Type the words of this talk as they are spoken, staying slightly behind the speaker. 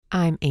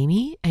I'm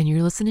Amy, and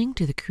you're listening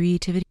to the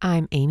Creativity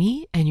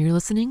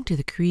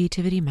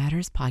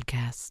Matters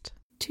podcast.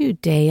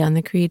 Today on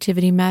the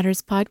Creativity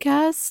Matters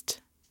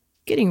podcast,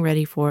 getting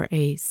ready for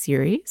a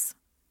series,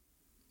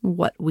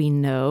 what we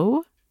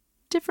know,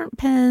 different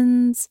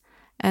pens,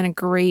 and a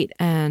great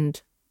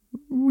and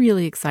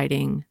really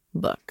exciting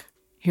book.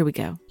 Here we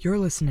go. You're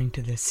listening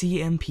to the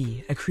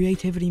CMP, a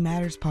Creativity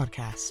Matters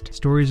podcast.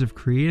 Stories of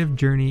creative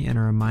journey and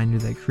a reminder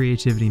that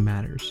creativity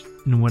matters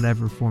in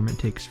whatever form it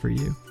takes for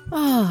you.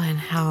 Oh, and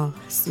how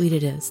sweet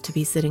it is to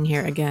be sitting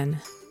here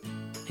again.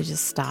 I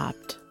just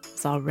stopped.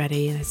 It's all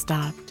ready, and I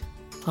stopped,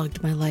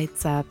 plugged my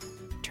lights up,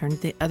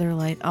 turned the other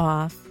light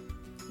off,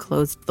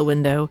 closed the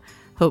window.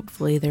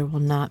 Hopefully there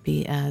will not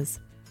be as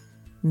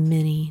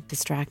many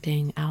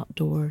distracting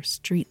outdoor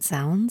street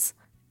sounds.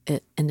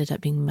 It ended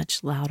up being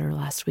much louder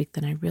last week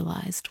than I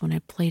realized when I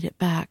played it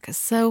back.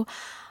 So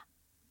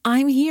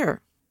I'm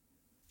here,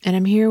 and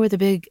I'm here with a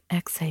big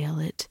exhale.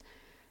 It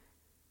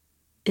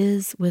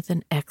is with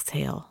an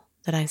exhale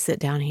that I sit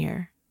down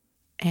here,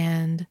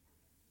 and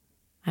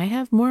I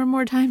have more and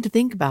more time to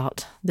think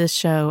about this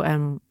show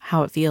and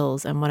how it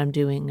feels and what I'm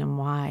doing and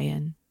why.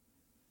 And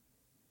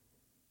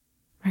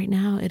right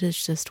now it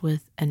is just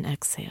with an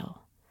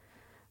exhale.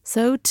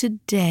 So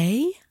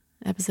today,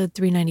 episode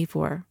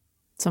 394.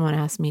 Someone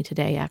asked me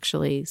today,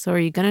 actually, so are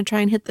you going to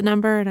try and hit the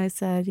number? And I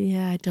said,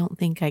 yeah, I don't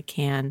think I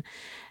can.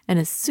 And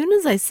as soon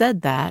as I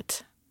said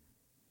that,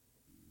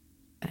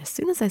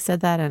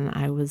 and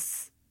I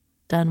was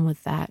done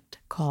with that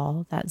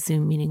call, that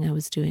Zoom meeting I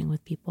was doing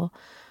with people,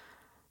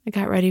 I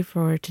got ready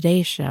for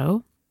today's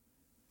show.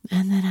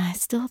 And then I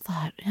still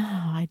thought,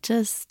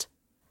 it's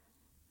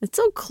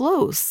so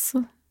close.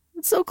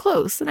 It's so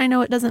close. And I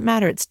know it doesn't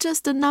matter. It's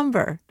just a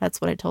number.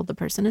 That's what I told the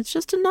person. It's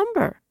just a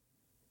number.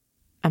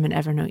 I'm an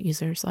Evernote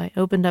user, so I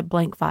opened up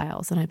blank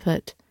files and I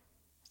put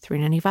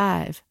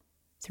 395,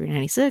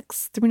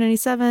 396,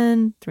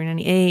 397,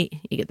 398.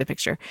 You get the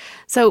picture.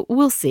 So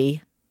we'll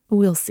see.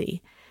 We'll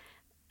see.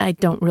 I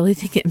don't really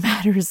think it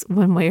matters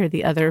one way or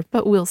the other,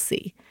 but we'll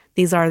see.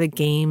 These are the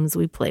games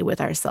we play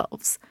with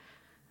ourselves.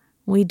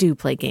 We do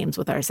play games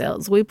with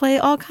ourselves. We play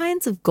all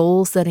kinds of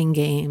goal-setting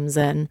games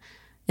and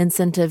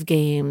incentive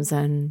games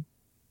and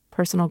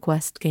personal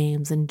quest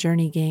games and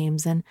journey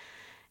games. And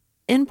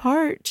in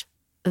part,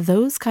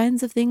 those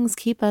kinds of things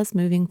keep us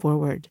moving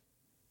forward.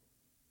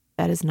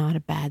 That is not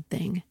a bad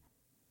thing.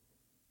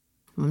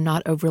 I'm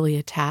not overly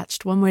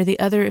attached one way or the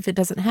other. If it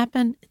doesn't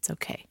happen, it's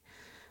okay.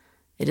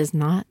 It is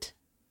not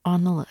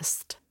on the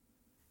list.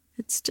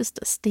 It's just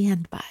a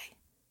standby.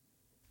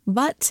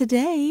 But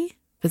today,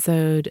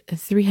 episode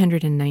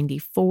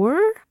 394,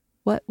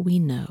 what we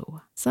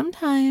know.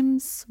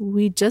 Sometimes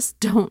we just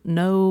don't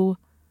know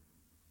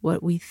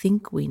what we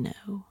think we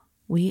know.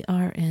 We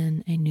are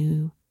in a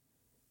new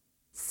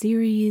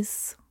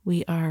series.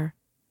 We are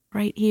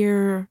right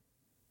here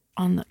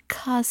on the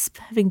cusp,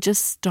 having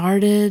just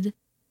started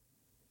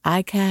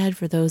ICAD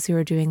for those who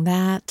are doing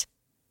that,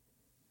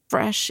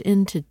 fresh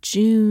into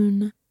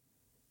June.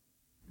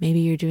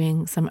 Maybe you're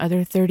doing some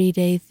other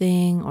 30-day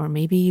thing, or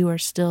maybe you are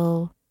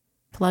still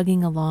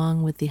plugging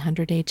along with the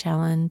 100-day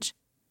challenge.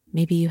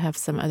 Maybe you have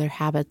some other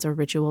habits or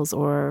rituals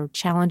or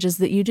challenges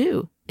that you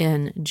do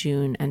in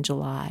June and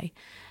July.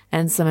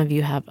 And some of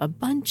you have a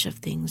bunch of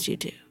things you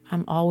do.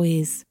 I'm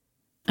always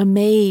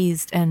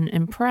amazed and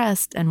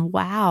impressed and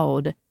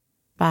wowed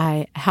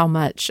by how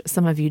much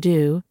some of you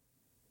do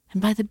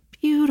and by the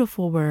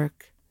beautiful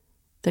work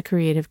the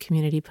creative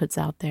community puts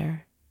out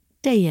there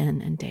day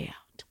in and day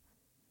out.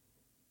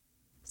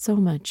 So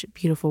much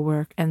beautiful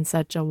work and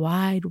such a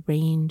wide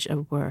range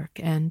of work,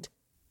 and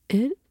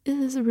it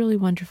is a really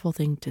wonderful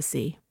thing to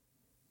see.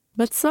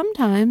 But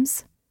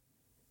sometimes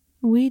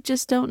we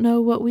just don't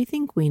know what we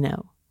think we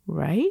know,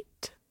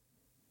 right?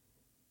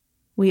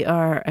 We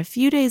are a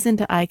few days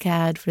into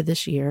ICAD for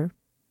this year,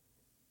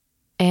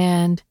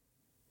 and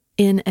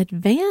in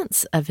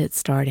advance of it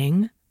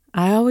starting,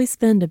 I always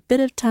spend a bit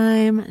of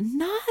time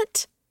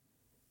not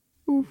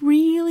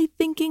really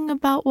thinking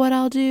about what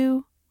I'll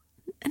do,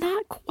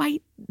 not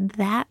quite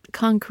that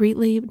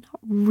concretely, not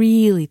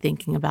really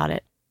thinking about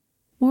it,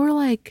 more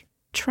like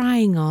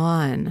trying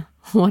on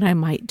what I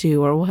might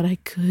do or what I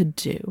could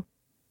do.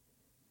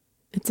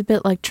 It's a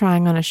bit like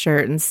trying on a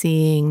shirt and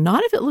seeing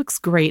not if it looks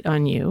great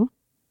on you,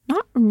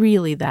 not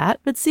really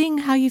that, but seeing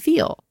how you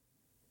feel,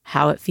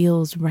 how it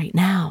feels right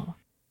now.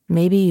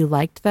 Maybe you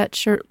liked that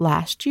shirt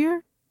last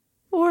year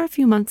or a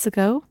few months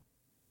ago,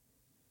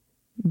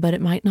 but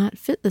it might not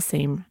fit the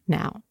same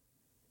now.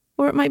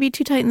 Or it might be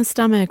too tight in the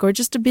stomach, or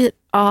just a bit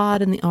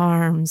odd in the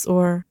arms,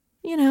 or,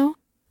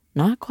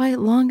 not quite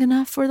long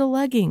enough for the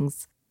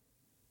leggings.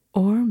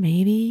 Or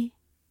maybe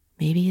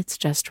it's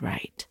just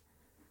right.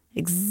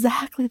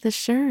 Exactly the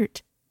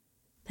shirt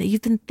that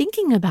you've been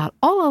thinking about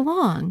all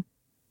along,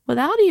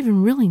 without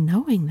even really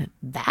knowing that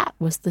that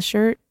was the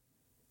shirt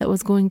that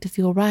was going to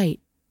feel right.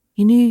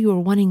 You knew you were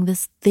wanting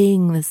this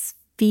thing, this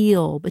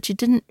feel, but you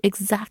didn't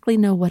exactly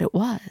know what it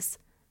was.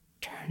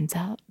 Turns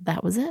out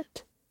that was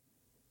it.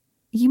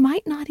 You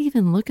might not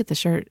even look at the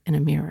shirt in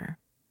a mirror.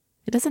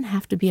 It doesn't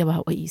have to be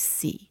about what you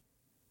see.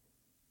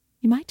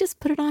 you might just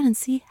put it on and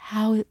see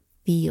how it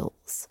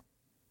feels.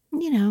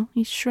 You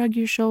shrug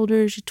your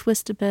shoulders, you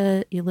twist a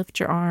bit, you lift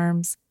your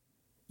arms,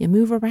 you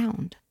move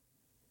around.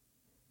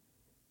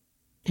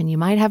 And you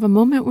might have a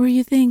moment where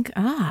you think,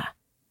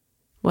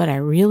 what I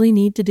really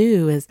need to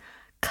do is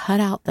cut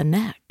out the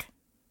neck.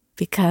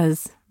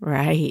 Because,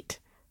 right,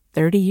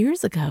 30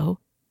 years ago,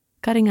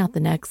 cutting out the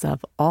necks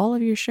of all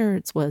of your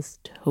shirts was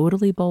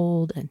totally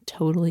bold and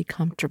totally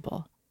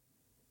comfortable.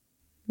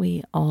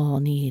 We all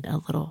need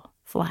a little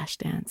flash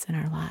dance in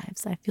our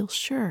lives. I feel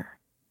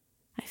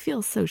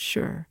so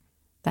sure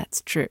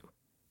that's true.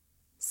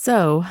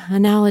 So,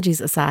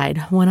 analogies aside,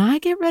 when I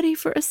get ready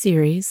for a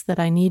series that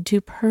I need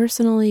to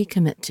personally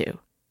commit to,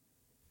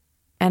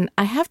 and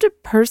I have to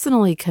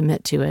personally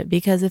commit to it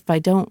because if I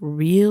don't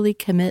really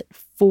commit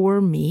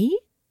for me,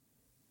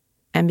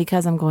 and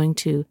because I'm going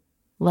to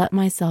let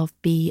myself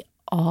be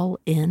all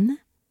in,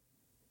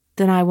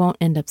 then I won't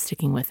end up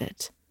sticking with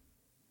it.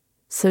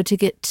 So to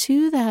get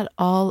to that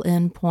all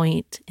in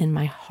point in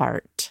my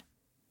heart,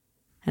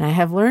 and I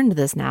have learned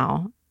this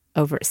now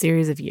over a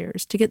series of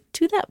years, to get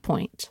to that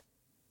point,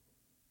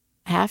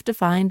 I have to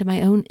find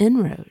my own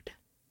inroad.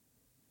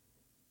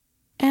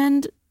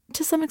 And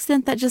to some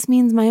extent, that just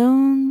means my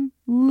own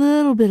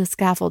little bit of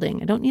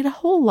scaffolding. I don't need a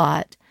whole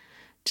lot,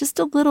 just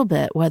a little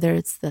bit, whether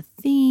it's the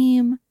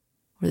theme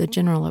or the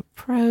general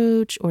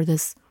approach or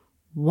this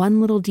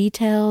one little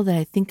detail that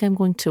I think I'm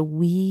going to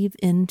weave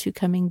into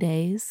coming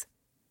days.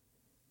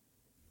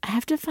 I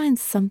have to find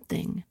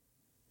something,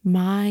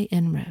 my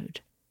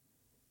inroad,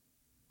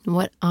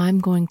 what I'm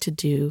going to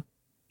do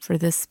for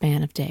this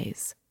span of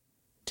days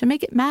to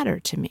make it matter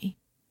to me.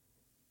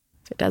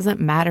 If it doesn't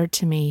matter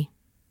to me,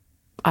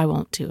 I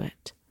won't do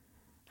it.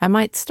 I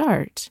might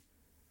start,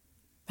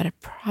 but I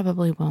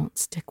probably won't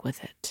stick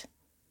with it.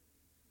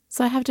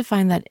 So I have to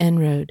find that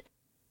inroad.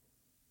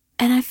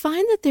 And I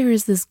find that there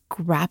is this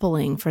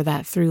grappling for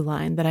that through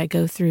line that I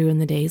go through in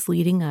the days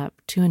leading up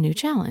to a new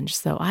challenge.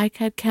 So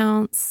ICAD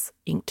counts,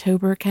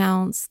 Inktober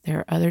counts. There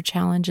are other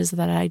challenges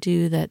that I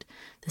do that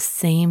the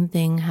same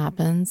thing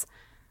happens.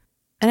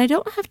 And I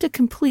don't have to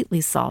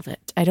completely solve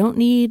it. I don't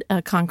need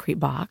a concrete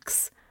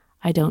box.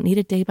 I don't need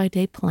a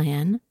day-by-day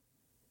plan.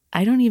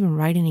 I don't even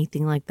write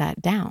anything like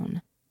that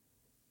down.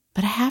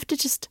 But I have to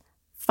just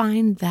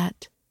find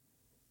that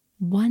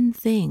one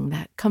thing,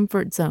 that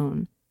comfort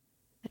zone,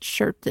 that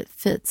shirt that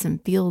fits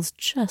and feels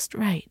just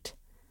right.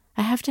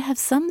 I have to have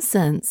some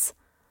sense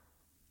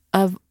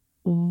of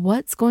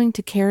what's going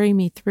to carry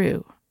me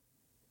through.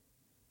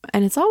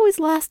 And it's always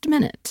last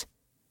minute.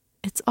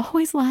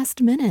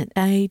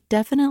 I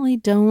definitely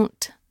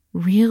don't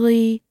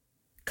really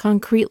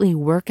concretely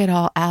work it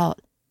all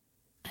out.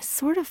 I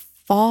sort of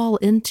fall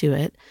into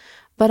it,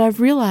 but I've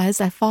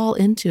realized I fall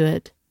into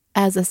it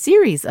as a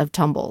series of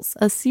tumbles,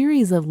 a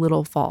series of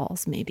little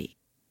falls, maybe.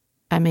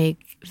 I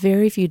make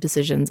very few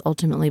decisions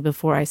ultimately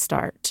before I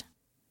start.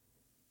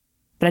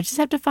 But I just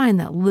have to find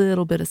that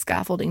little bit of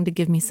scaffolding to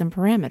give me some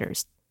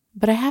parameters.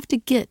 But I have to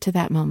get to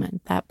that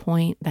moment, that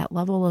point, that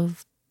level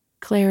of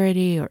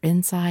clarity or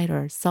insight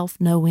or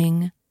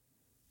self-knowing.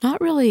 Not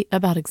really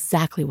about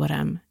exactly what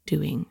I'm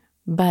doing,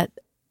 but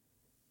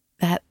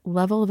that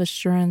level of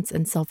assurance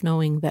and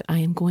self-knowing that I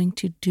am going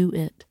to do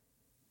it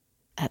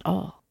at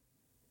all.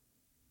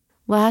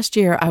 Last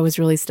year, I was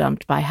really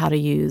stumped by how to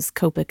use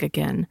Copic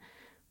again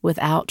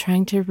without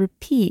trying to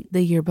repeat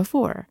the year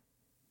before.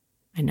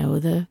 I know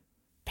the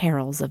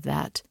perils of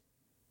that.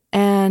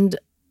 And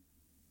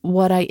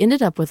what I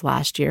ended up with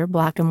last year,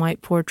 black and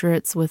white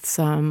portraits with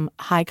some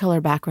high color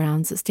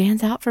backgrounds, it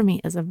stands out for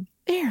me as a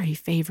very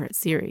favorite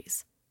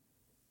series.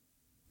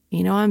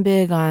 You know, I'm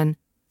big on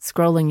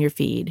scrolling your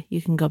feed.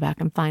 You can go back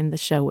and find the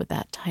show with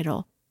that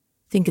title.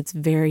 I think it's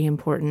very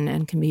important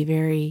and can be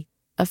very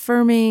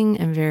affirming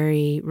and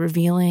very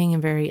revealing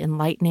and very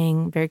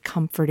enlightening, very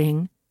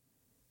comforting.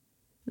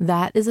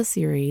 That is a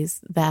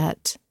series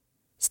that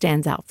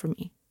stands out for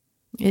me.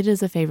 It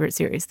is a favorite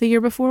series. The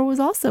year before was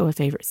also a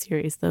favorite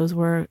series. Those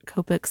were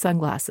Copic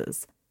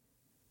sunglasses.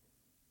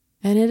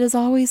 And it is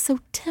always so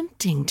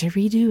tempting to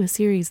redo a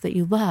series that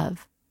you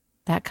love.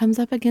 That comes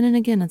up again and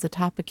again as a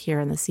topic here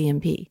on the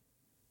CMP.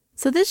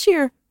 So this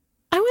year,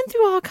 I went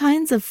through all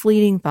kinds of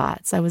fleeting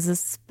thoughts. I was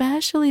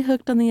especially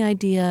hooked on the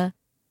idea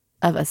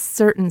of a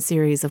certain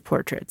series of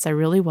portraits. I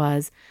really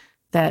was,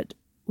 that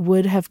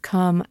would have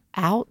come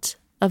out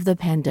of the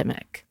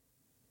pandemic.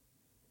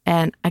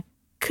 And I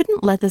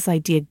couldn't let this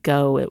idea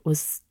go. It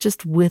was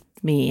just with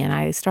me, and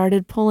I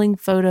started pulling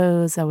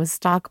photos. I was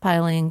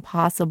stockpiling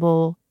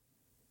possible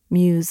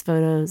muse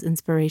photos,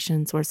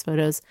 inspiration, source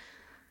photos.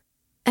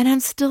 And I'm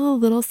still a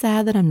little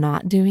sad that I'm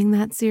not doing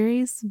that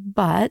series,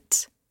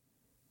 but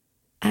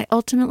I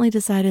ultimately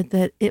decided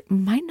that it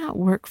might not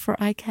work for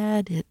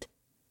ICAD. It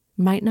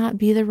might not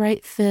be the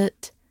right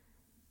fit,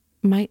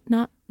 might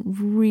not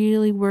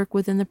really work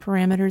within the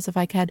parameters of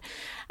ICAD.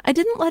 I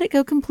didn't let it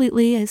go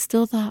completely. I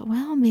still thought,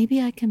 well,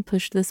 maybe I can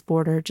push this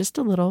border just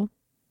a little.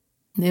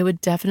 It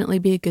would definitely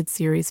be a good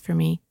series for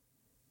me.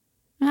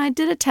 I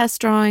did a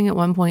test drawing at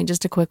one point,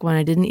 just a quick one.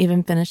 I didn't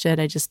even finish it.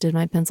 I just did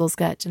my pencil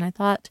sketch, and I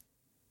thought,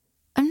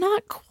 I'm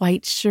not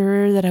quite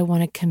sure that I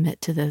want to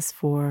commit to this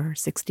for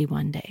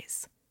 61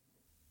 days.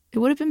 It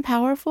would have been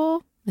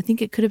powerful. I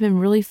think it could have been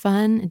really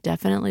fun. It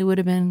definitely would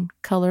have been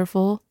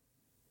colorful.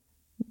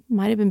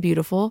 Might have been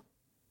beautiful.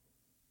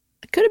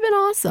 It could have been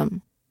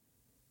awesome.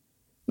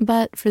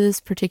 But for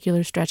this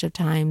particular stretch of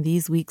time,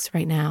 these weeks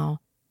right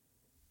now,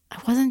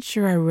 I wasn't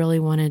sure I really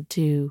wanted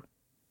to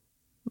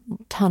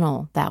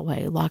tunnel that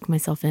way, lock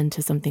myself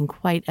into something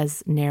quite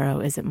as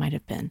narrow as it might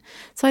have been.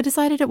 So I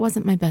decided it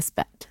wasn't my best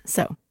bet.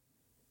 So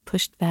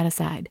pushed that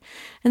aside.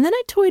 And then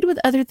I toyed with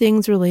other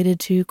things related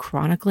to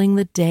chronicling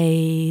the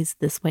days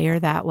this way or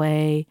that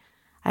way.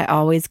 I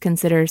always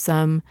consider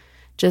some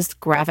just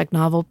graphic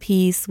novel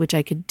piece, which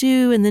I could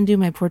do and then do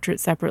my portrait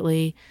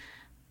separately.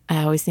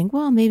 I always think,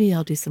 well, maybe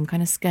I'll do some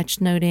kind of sketch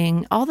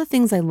noting. All the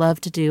things I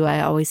love to do, I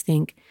always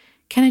think,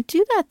 can I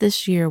do that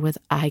this year with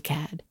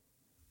iCAD?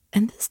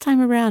 And this time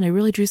around, I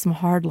really drew some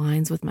hard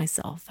lines with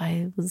myself.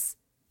 I was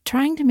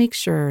trying to make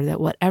sure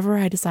that whatever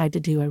I decide to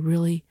do, I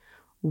really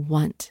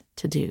want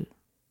to do.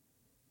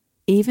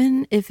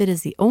 Even if it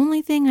is the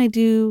only thing I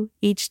do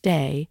each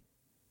day,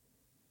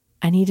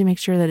 I need to make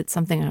sure that it's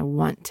something I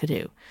want to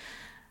do.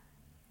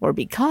 Or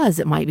because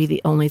it might be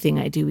the only thing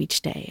I do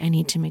each day, I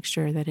need to make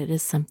sure that it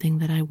is something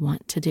that I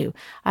want to do.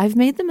 I've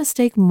made the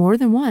mistake more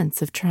than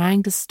once of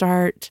trying to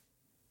start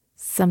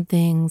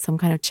something, some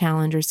kind of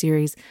challenge or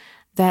series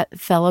that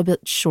fell a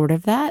bit short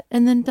of that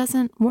and then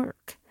doesn't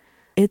work.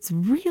 It's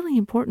really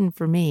important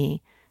for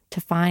me to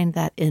find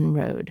that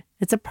inroad.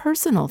 It's a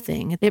personal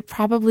thing. It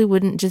probably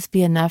wouldn't just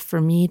be enough for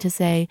me to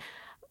say,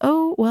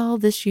 oh, well,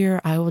 this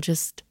year I will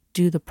just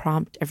do the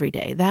prompt every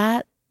day.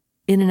 That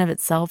in and of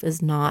itself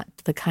is not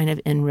the kind of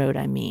inroad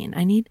I mean.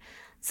 I need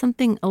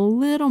something a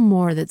little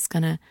more that's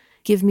going to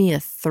give me a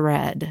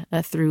thread,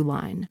 a through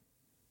line.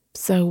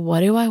 So what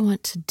do I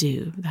want to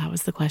do? That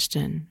was the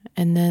question.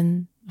 And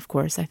then, of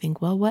course, I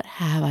think, well, what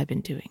have I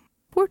been doing?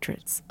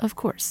 Portraits, of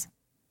course.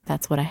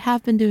 That's what I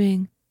have been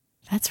doing.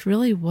 That's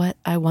really what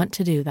I want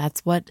to do.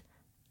 That's what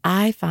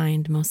I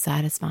find most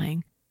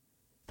satisfying.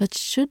 But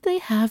should they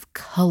have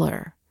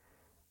color?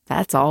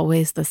 That's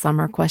always the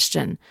summer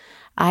question.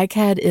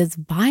 iCAD is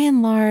by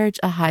and large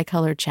a high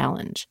color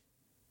challenge,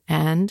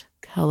 and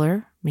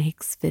color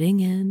makes fitting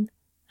in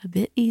a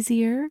bit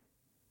easier.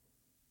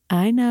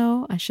 I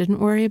know I shouldn't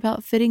worry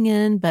about fitting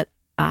in, but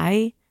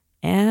I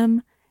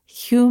am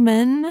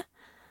human.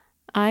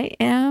 I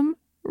am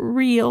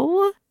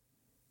real.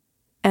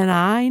 And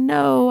I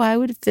know I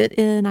would fit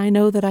in. I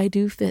know that I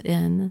do fit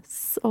in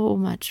so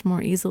much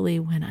more easily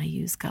when I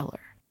use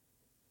color.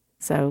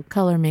 So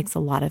color makes a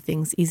lot of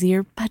things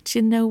easier, but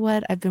you know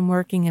what? I've been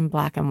working in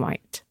black and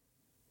white.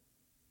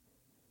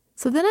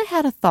 So then I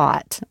had a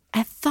thought.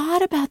 I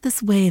thought about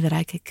this way that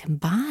I could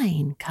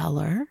combine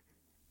color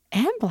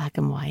and black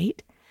and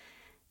white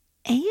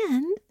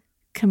and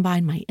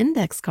combine my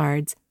index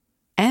cards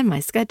and my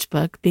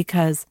sketchbook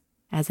because,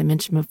 as I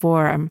mentioned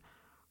before, I'm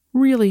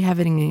really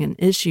having an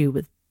issue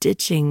with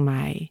ditching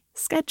my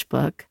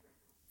sketchbook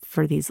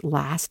for these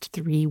last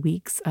 3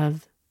 weeks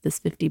of this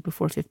 50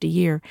 before 50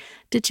 year,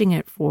 ditching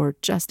it for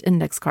just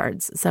index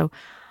cards. So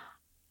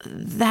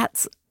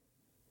that's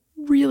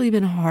really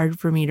been hard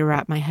for me to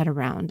wrap my head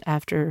around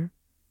after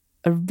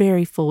a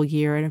very full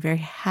year and a very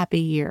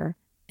happy year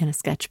in a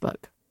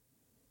sketchbook.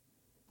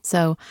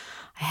 So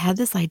I had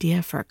this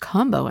idea for a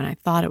combo and I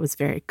thought it was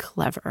very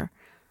clever.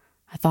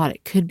 I thought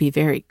it could be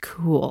very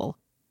cool.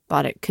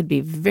 Thought it could be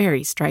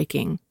very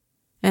striking.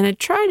 And I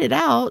tried it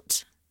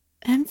out,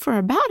 and for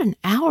about an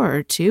hour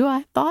or two,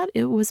 I thought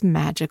it was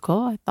magical.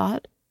 I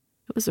thought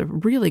it was a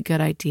really good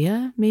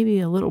idea,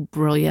 maybe a little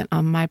brilliant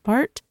on my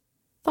part.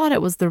 Thought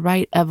it was the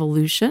right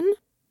evolution.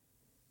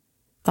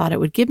 Thought it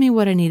would give me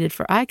what I needed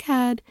for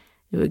iCAD.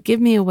 It would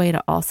give me a way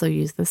to also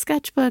use the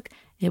sketchbook.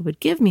 It would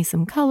give me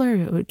some color.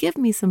 It would give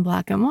me some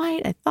black and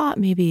white. I thought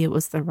maybe it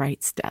was the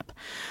right step.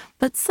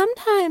 But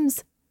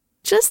sometimes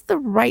just the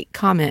right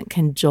comment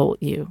can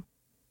jolt you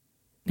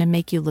and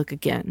make you look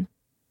again.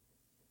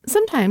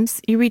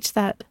 Sometimes you reach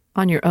that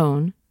on your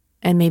own,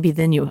 and maybe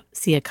then you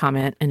see a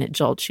comment and it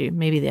jolts you.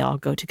 Maybe they all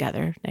go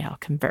together. They all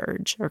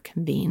converge or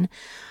convene.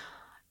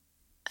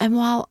 And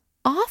while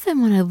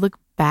often when I look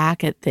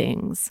back at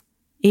things,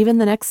 even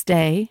the next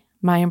day,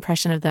 my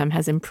impression of them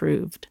has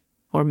improved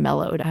or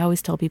mellowed. I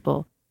always tell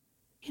people,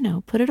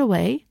 put it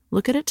away,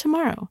 look at it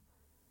tomorrow.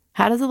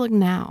 How does it look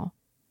now?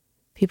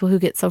 People who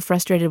get so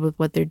frustrated with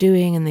what they're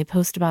doing and they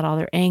post about all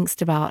their angst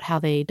about how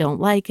they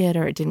don't like it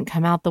or it didn't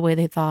come out the way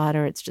they thought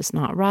or it's just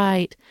not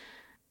right.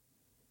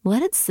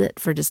 Let it sit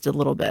for just a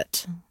little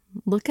bit.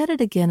 Look at it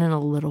again in a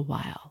little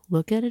while.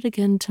 Look at it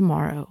again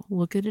tomorrow.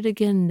 Look at it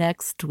again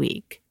next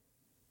week.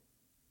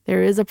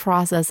 There is a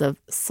process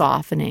of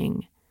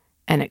softening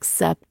and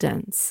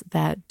acceptance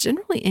that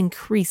generally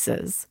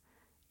increases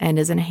and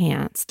is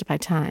enhanced by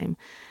time.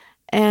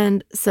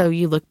 And so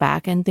you look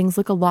back and things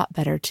look a lot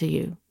better to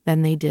you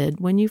than they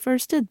did when you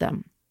first did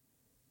them.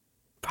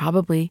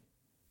 Probably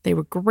they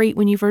were great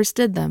when you first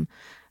did them,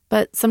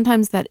 but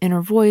sometimes that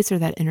inner voice or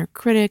that inner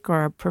critic or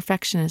our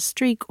perfectionist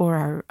streak or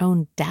our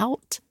own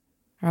doubt,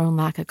 our own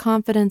lack of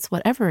confidence,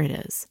 whatever it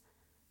is,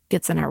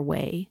 gets in our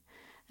way.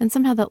 And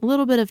somehow that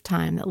little bit of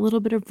time, that little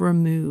bit of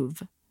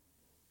remove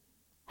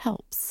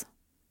helps.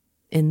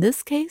 In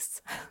this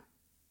case,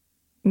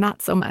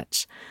 not so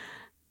much.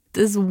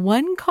 This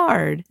one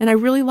card, and I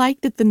really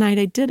liked it the night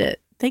I did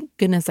it. Thank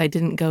goodness I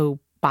didn't go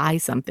buy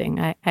something.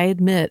 I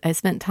admit I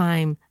spent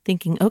time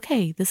thinking,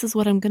 okay, this is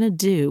what I'm going to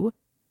do,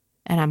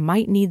 and I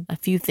might need a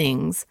few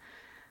things.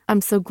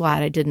 I'm so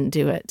glad I didn't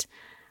do it,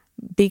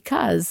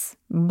 because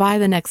by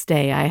the next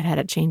day I had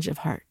a change of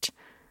heart.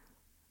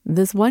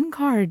 This one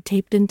card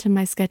taped into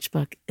my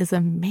sketchbook is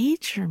a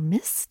major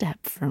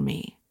misstep for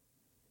me.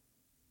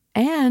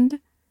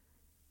 And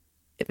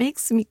it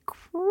makes me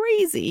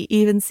crazy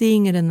even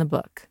seeing it in the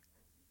book.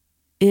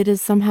 It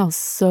is somehow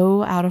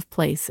so out of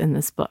place in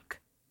this book.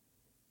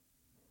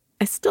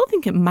 I still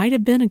think it might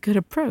have been a good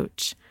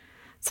approach,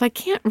 so I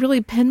can't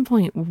really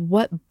pinpoint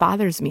what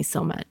bothers me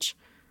so much,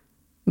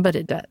 but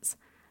it does.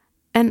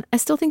 And I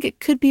still think it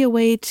could be a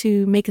way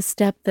to make a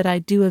step that I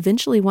do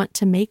eventually want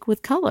to make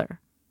with color.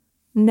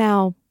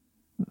 Now,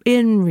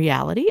 in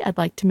reality, I'd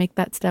like to make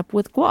that step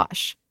with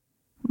gouache.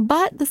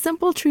 But the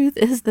simple truth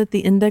is that the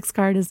index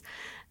card is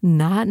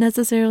not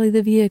necessarily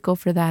the vehicle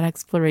for that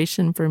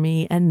exploration for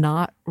me, and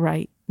not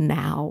right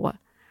now.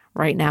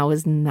 Right now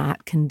is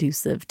not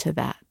conducive to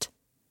that.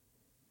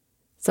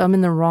 So I'm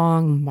in the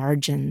wrong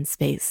margin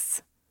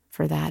space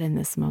for that in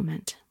this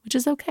moment, which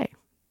is okay.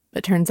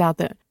 It turns out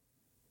that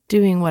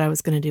doing what I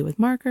was going to do with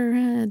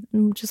marker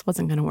just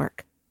wasn't going to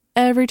work.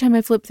 Every time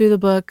I flip through the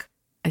book,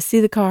 I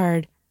see the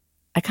card,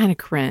 I kind of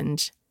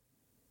cringe.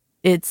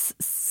 It's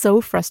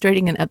so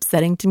frustrating and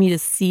upsetting to me to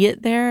see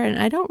it there, and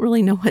I don't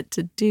really know what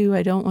to do.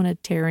 I don't want to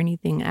tear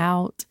anything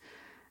out.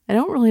 I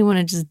don't really want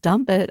to just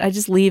dump it. I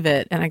just leave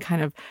it, and I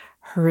kind of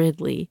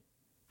hurriedly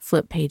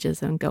flip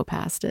pages and go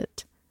past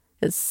it.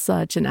 It's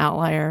such an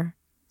outlier.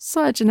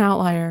 Such an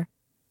outlier.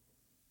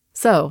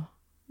 So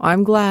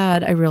I'm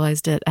glad I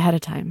realized it ahead of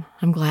time.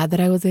 I'm glad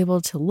that I was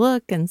able to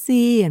look and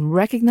see and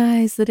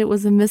recognize that it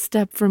was a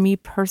misstep for me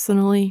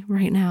personally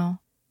right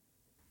now.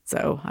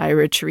 So I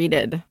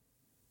retreated.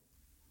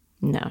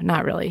 No,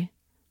 not really.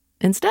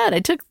 Instead, I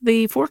took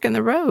the fork in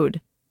the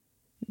road.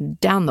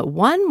 Down the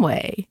one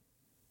way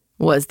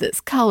was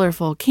this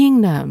colorful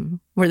kingdom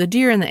where the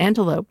deer and the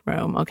antelope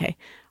roam. Okay.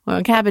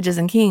 Well, cabbages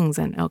and kings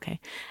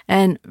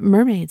and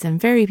mermaids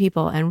and fairy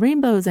people and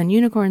rainbows and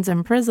unicorns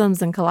and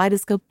prisms and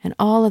kaleidoscope and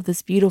all of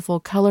this beautiful,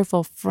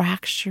 colorful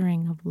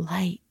fracturing of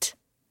light.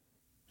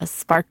 A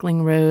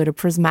sparkling road, a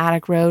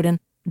prismatic road, and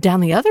down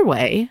the other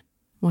way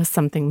was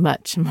something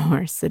much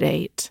more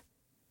sedate.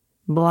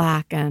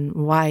 Black and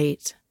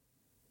white.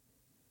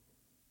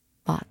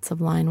 Lots of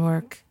line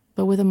work,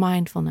 but with a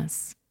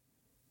mindfulness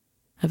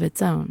of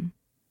its own.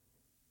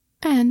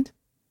 And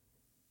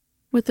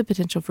with the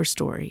potential for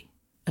story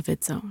of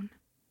its own.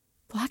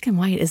 Black and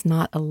white is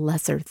not a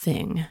lesser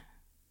thing.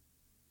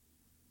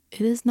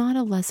 It is not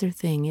a lesser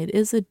thing. It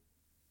is a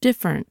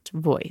different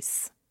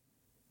voice.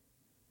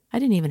 I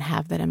didn't even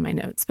have that in my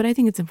notes, but I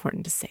think it's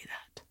important to say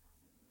that.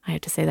 I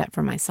have to say that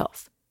for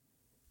myself.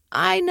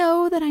 I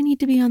know that I need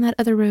to be on that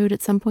other road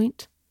at some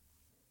point.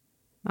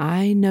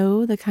 I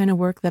know the kind of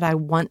work that I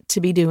want to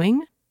be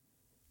doing.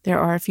 There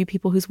are a few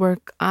people whose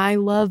work I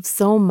love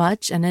so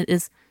much, and it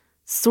is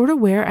sort of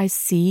where I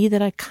see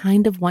that I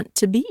kind of want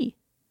to be.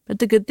 But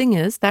the good thing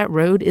is that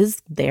road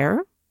is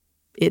there.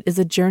 It is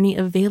a journey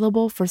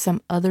available for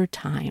some other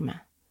time.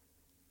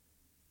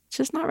 It's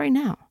just not right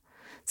now.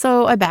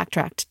 So I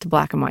backtracked to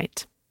black and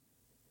white.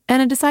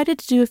 And I decided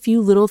to do a few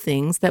little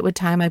things that would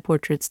tie my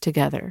portraits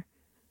together.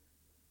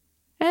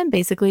 And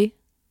basically,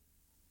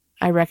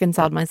 I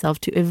reconciled myself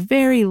to a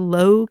very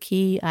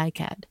low-key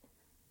iCAD.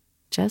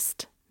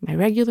 Just my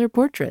regular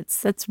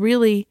portraits. That's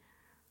really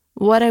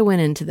what I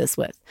went into this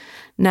with.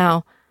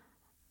 Now,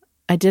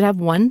 I did have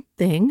one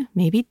thing,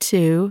 maybe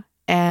two,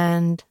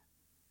 and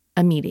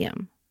a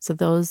medium. So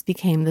those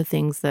became the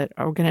things that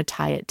are going to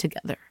tie it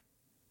together.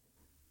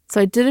 So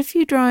I did a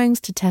few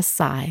drawings to test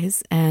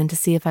size and to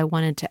see if I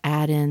wanted to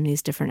add in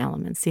these different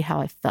elements, see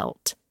how I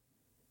felt.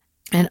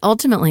 And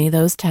ultimately,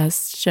 those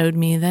tests showed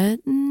me that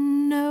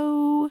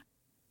no,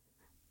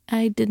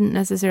 I didn't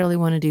necessarily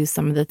want to do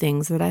some of the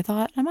things that I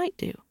thought I might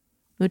do,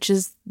 which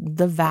is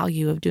the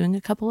value of doing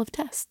a couple of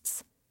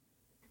tests.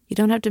 You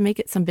don't have to make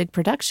it some big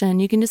production.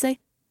 You can just say,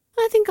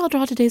 I think I'll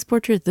draw today's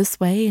portrait this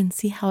way and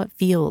see how it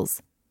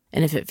feels.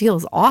 And if it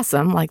feels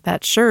awesome, like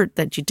that shirt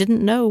that you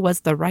didn't know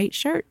was the right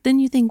shirt, then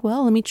you think,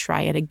 well, let me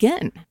try it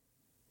again.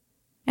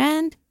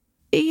 And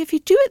if you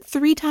do it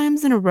 3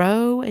 times in a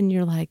row and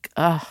you're like,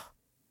 ugh,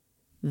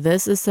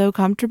 this is so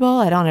comfortable,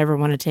 I don't ever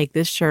want to take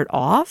this shirt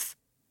off,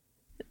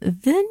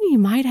 then you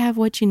might have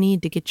what you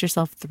need to get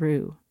yourself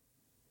through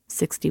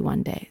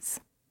 61 days.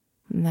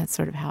 And that's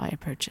sort of how I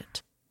approach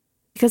it.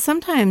 Because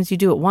sometimes you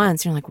do it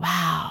once, and you're like,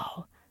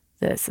 wow,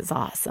 this is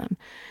awesome.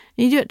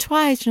 And you do it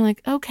twice, and you're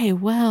like, okay,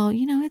 well,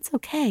 it's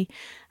okay.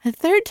 The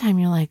third time,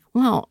 you're like,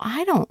 well,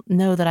 I don't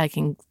know that I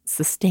can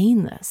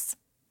sustain this.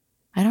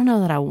 I don't know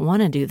that I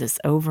want to do this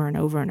over and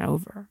over and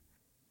over.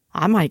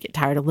 I might get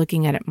tired of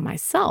looking at it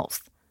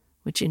myself,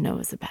 which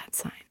is a bad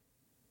sign.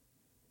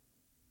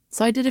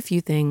 So I did a few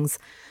things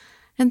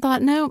and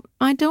thought, no,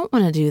 I don't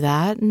want to do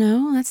that.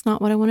 No, that's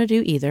not what I want to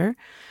do either.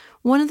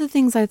 One of the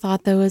things I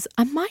thought, though, is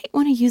I might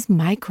want to use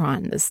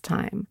Micron this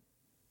time.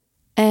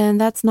 And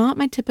that's not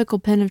my typical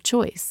pen of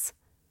choice.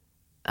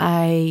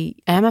 I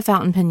am a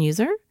fountain pen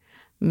user.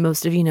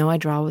 Most of you know I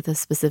draw with a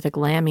specific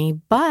Lamy,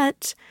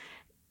 but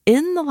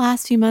in the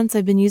last few months,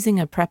 I've been using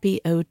a Preppy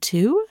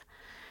O2,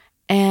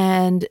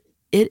 and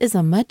it is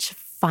a much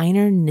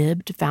finer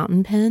nibbed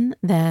fountain pen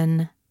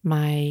than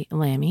my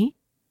Lamy,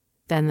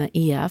 than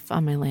the EF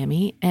on my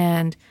Lamy,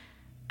 and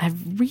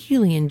I've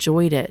really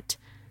enjoyed it.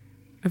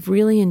 I've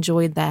really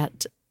enjoyed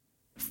that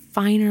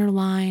finer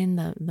line,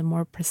 the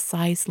more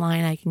precise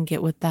line I can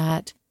get with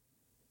that.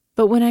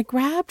 But when I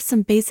grabbed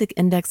some basic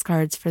index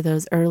cards for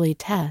those early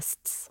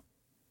tests,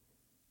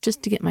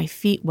 just to get my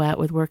feet wet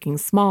with working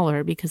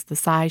smaller because the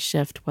size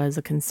shift was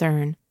a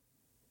concern,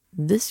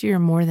 this year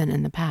more than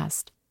in the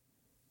past.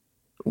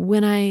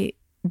 When I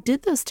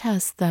did those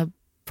tests, the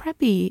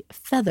Preppy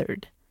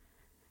feathered.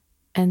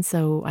 And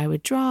so I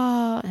would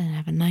draw and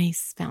have a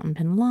nice fountain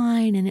pen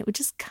line, and it would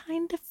just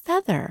kind of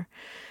feather.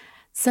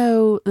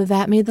 So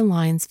that made the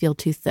lines feel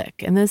too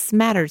thick. And this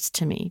matters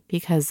to me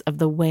because of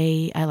the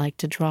way I like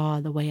to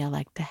draw, the way I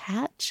like to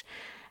hatch,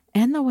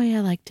 and the way I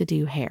like to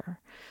do hair.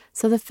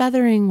 So the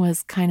feathering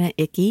was kind of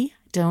icky.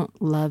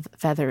 Don't love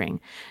feathering.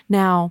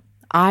 Now,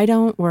 I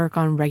don't work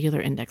on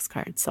regular index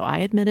cards, so I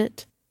admit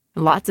it.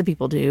 Lots of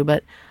people do,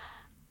 but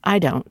I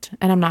don't.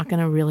 And I'm not going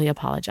to really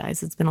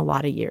apologize. It's been a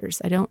lot of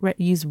years. I don't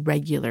use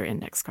regular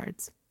index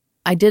cards.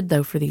 I did,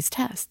 though, for these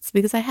tests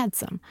because I had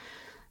some.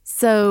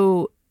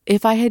 So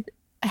if I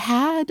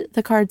had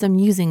the cards I'm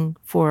using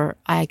for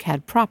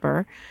iCAD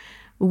proper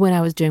when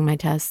I was doing my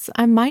tests,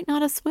 I might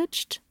not have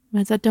switched,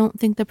 as I don't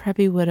think the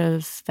Preppy would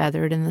have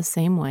feathered in the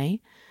same way.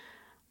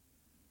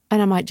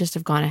 And I might just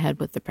have gone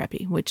ahead with the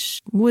Preppy,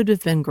 which would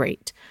have been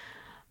great.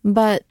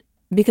 But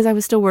because I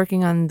was still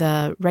working on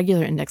the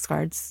regular index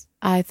cards,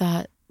 I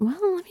thought,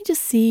 well, let me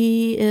just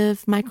see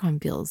if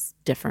Micron feels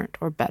different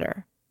or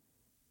better.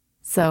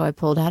 So I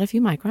pulled out a few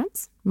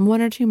Microns.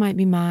 1 or 2 might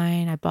be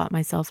mine. I bought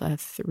myself a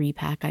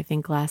 3-pack, I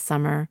think, last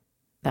summer.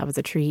 That was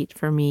a treat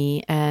for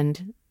me.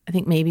 And I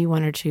think maybe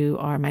 1 or 2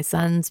 are my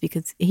son's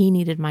because he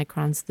needed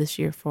Microns this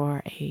year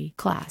for a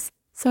class.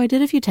 So I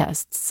did a few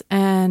tests,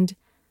 and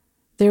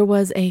there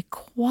was a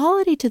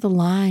quality to the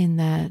line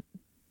that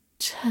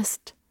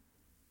just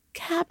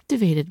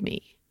captivated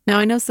me. Now,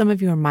 I know some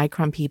of you are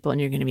Micron people,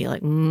 and you're going to be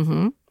like,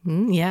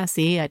 yeah,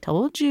 see, I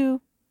told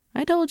you.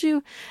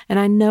 And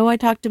I know I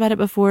talked about it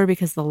before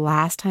because the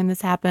last time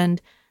this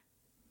happened,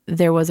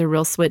 there was a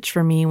real switch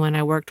for me when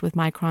I worked with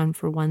Micron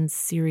for one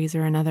series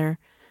or another.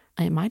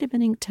 It might have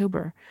been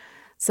Inktober.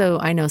 So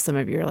I know some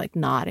of you are like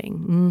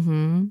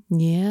nodding.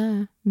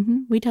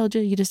 We told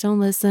you. You just don't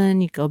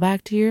listen. You go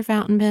back to your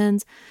fountain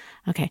pens.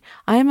 Okay,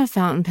 I am a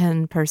fountain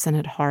pen person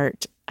at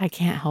heart. I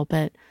can't help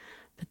it.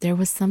 But there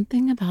was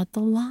something about the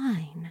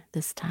line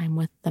this time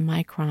with the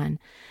Micron.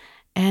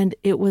 And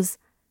it was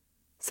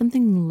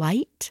something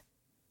light.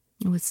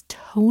 It was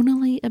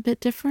tonally a bit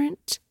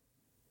different.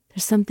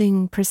 There's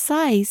something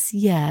precise,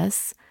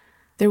 yes.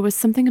 There was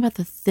something about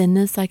the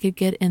thinness I could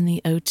get in the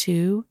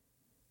O2.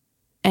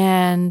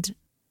 And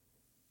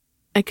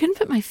I couldn't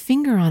put my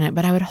finger on it,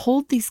 but I would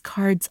hold these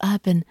cards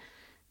up and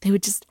they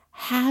would just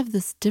have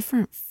this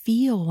different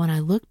feel when I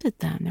looked at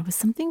them. There was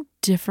something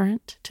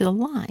different to the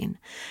line.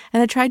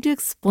 And I tried to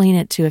explain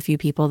it to a few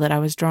people that I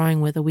was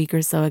drawing with a week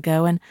or so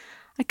ago, and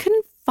I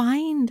couldn't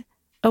find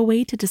a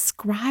way to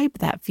describe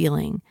that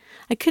feeling.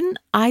 I couldn't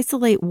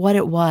isolate what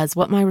it was,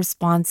 what my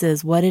response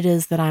is, what it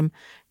is that I'm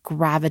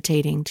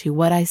gravitating to,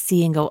 what I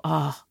see and go,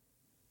 oh,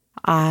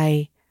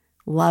 I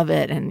love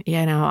it. And,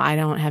 I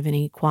don't have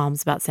any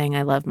qualms about saying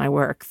I love my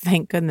work.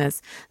 Thank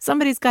goodness.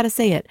 Somebody's got to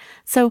say it.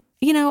 So,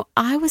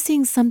 I was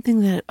seeing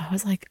something that I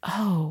was like,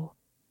 oh,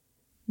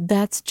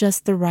 that's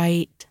just the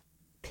right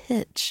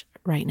pitch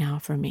right now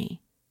for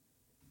me.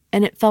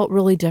 And it felt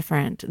really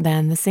different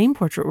than the same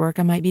portrait work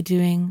I might be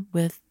doing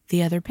with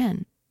the other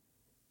pen.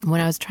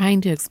 When I was trying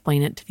to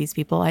explain it to these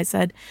people, I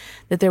said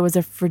that there was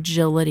a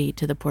fragility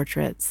to the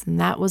portraits. And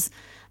that was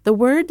the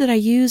word that I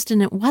used,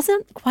 and it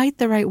wasn't quite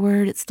the right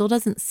word. It still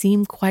doesn't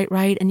seem quite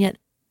right. And yet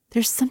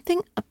there's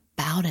something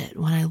about it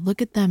when I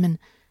look at them, and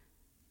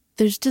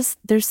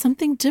there's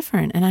something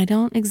different. And I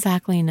don't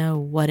exactly know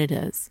what it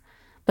is,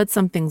 but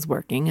something's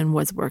working and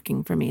was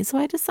working for me. So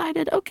I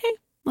decided, okay,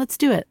 let's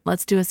do it.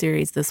 Let's do a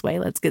series this way.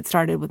 Let's get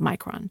started with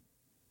Micron.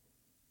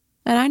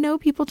 And I know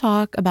people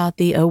talk about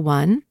the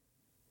 01,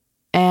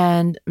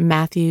 and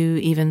Matthew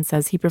even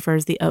says he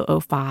prefers the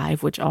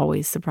 005, which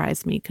always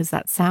surprised me because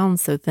that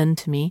sounds so thin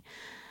to me.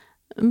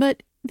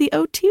 But the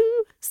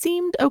 02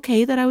 seemed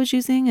okay that I was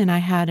using, and I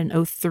had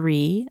an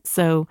 03,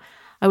 so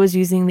I was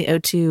using the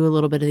 02, a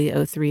little bit of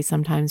the 03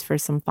 sometimes for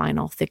some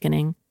final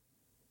thickening.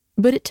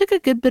 But it took a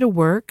good bit of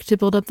work to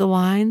build up the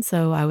line,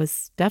 so I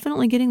was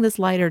definitely getting this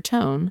lighter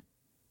tone.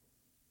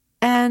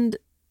 And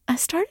I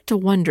started to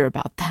wonder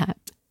about that.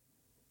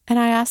 And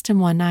I asked him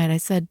one night, I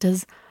said,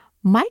 does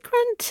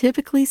Micron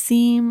typically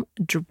seem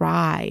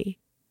dry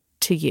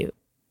to you?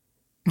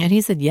 And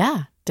he said,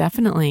 yeah,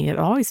 definitely. It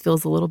always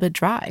feels a little bit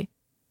dry.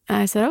 And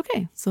I said,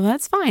 okay, so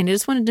that's fine. I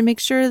just wanted to make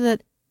sure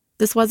that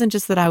this wasn't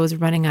just that I was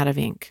running out of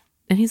ink.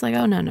 And he's like,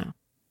 oh, no.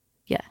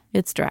 Yeah,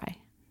 it's dry.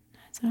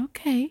 I said,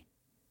 okay.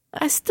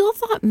 I still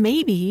thought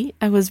maybe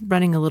I was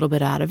running a little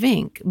bit out of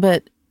ink,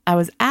 but I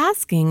was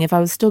asking if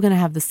I was still going to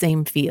have the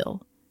same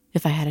feel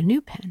if I had a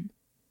new pen.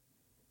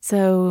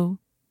 So,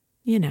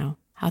 you know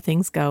how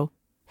things go.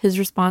 His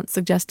response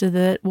suggested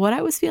that what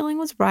I was feeling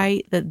was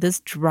right, that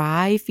this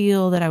dry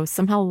feel that I was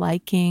somehow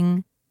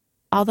liking,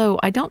 although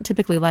I don't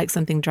typically like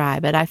something dry,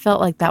 but I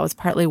felt like that was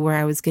partly where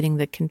I was getting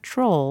the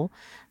control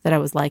that I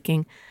was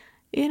liking.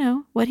 You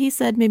know, what he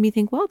said made me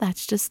think, well,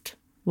 that's just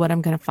what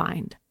I'm going to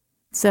find.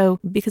 So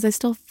because I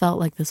still felt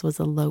like this was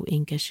a low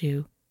ink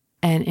issue,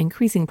 an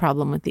increasing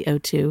problem with the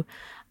O2,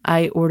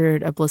 I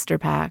ordered a blister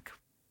pack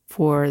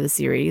for the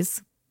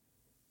series,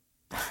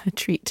 a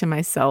treat to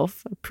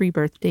myself, a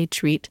pre-birthday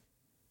treat.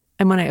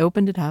 And when I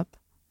opened it up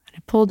and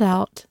I pulled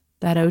out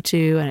that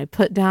O2 and I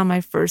put down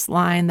my first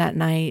line that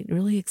night,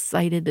 really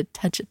excited to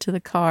touch it to the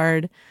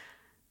card,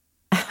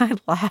 I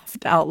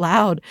laughed out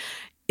loud.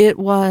 It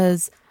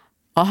was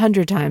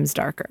 100 times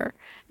darker.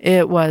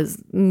 It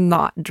was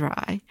not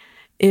dry.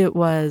 It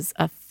was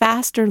a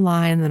faster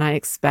line than I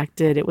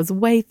expected. It was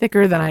way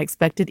thicker than I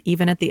expected,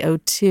 even at the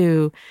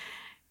O2.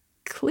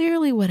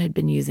 Clearly what I'd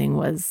been using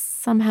was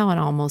somehow an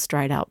almost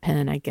dried out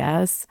pen, I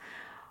guess.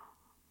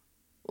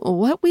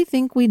 What we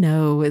think we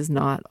know is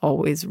not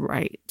always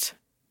right.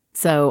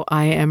 So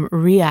I am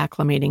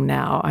reacclimating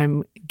now.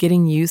 I'm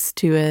getting used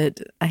to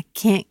it. I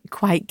can't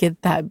quite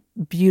get that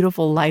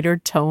beautiful lighter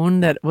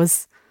tone that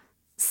was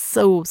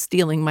so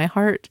stealing my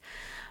heart.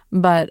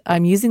 But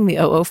I'm using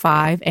the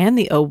 005 and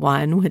the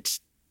 01,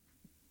 which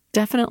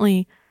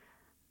definitely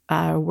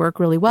work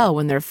really well.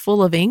 When they're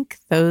full of ink,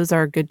 those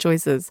are good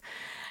choices.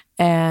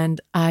 And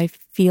I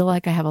feel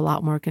like I have a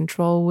lot more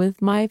control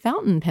with my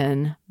fountain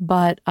pen,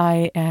 but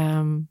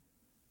I'm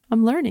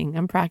learning,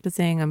 I'm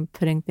practicing, I'm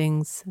putting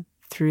things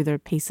through their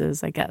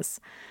paces, I guess.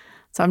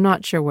 So I'm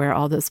not sure where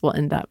all this will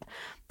end up.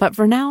 But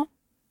for now,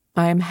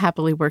 I am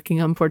happily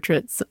working on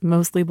portraits,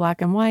 mostly black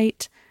and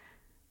white.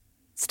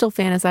 Still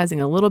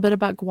fantasizing a little bit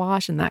about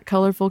gouache and that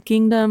colorful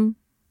kingdom.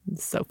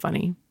 It's so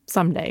funny.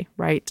 Someday,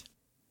 right?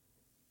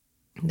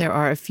 There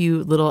are a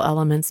few little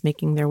elements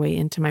making their way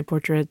into my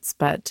portraits,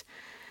 but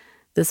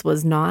this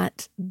was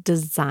not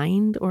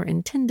designed or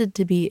intended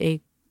to be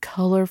a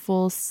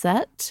colorful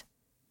set.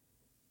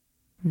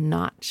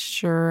 Not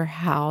sure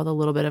how the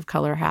little bit of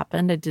color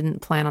happened. I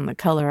didn't plan on the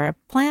color. I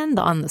planned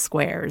on the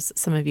squares.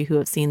 Some of you who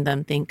have seen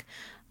them think,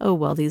 oh,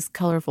 well, these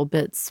colorful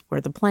bits were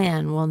the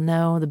plan. Well,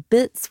 no, the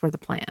bits were the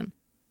plan,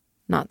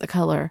 not the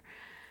color.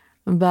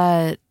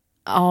 But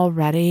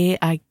already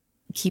I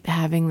keep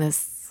having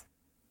this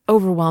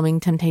overwhelming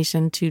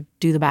temptation to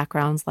do the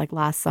backgrounds like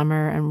last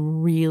summer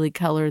and really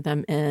color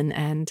them in,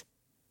 and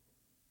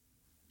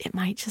it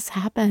might just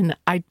happen.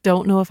 I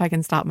don't know if I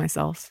can stop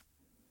myself,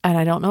 and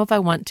I don't know if I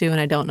want to, and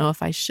I don't know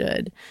if I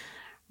should.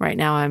 Right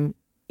now I'm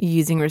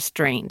using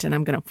restraint, and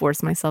I'm going to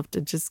force myself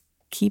to just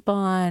keep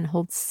on,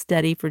 hold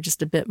steady for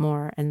just a bit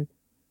more, and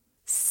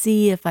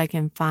see if I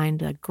can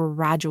find a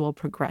gradual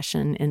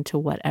progression into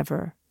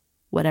whatever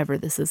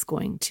this is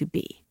going to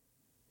be.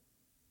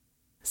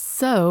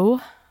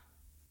 So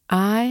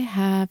I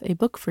have a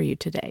book for you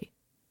today.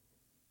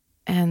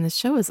 And the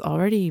show is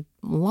already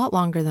a lot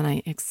longer than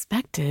I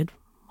expected.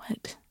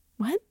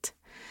 What?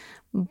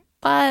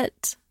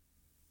 But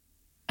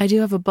I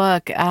do have a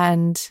book,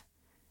 and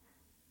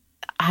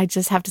I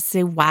just have to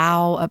say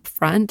wow up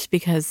front,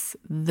 because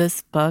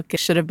this book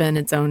should have been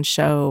its own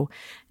show.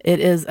 It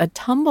is a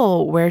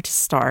tumble where to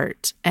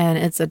start, and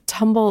it's a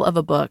tumble of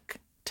a book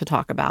to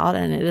talk about,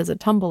 and it is a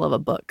tumble of a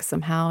book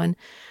somehow. And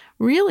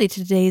really,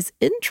 today's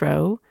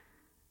intro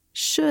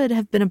should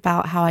have been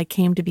about how I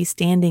came to be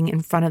standing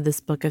in front of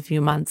this book a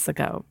few months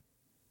ago.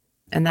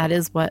 And that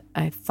is what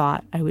I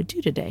thought I would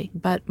do today.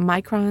 But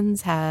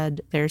Microns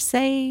had their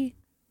say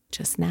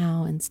just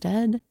now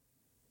instead.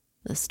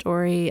 The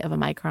story of a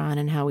micron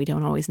and how we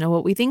don't always know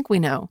what we think we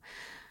know.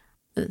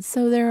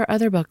 So there are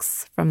other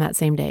books from that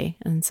same day,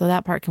 and so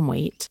that part can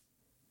wait.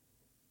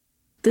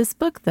 This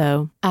book,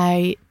 though,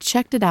 I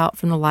checked it out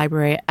from the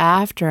library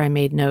after I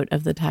made note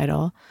of the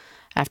title,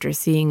 after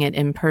seeing it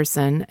in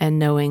person and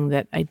knowing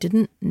that I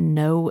didn't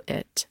know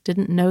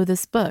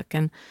this book.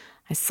 And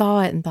I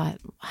saw it and thought,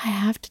 I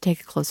have to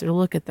take a closer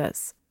look at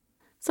this.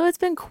 So it's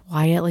been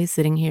quietly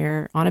sitting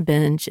here on a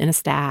bench in a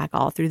stack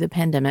all through the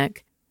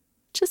pandemic,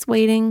 just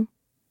waiting.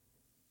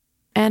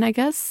 And I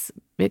guess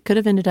it could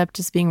have ended up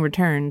just being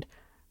returned.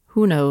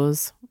 Who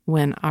knows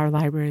when our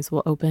libraries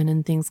will open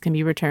and things can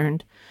be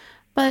returned.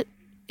 But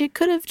it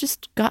could have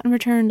just gotten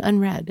returned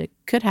unread. It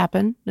could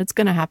happen. It's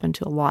going to happen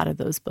to a lot of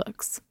those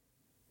books.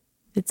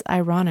 It's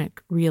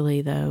ironic,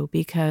 really, though,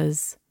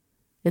 because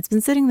it's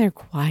been sitting there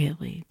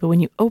quietly. But when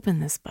you open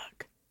this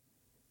book,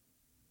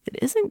 it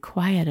isn't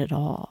quiet at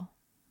all.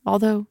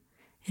 Although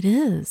it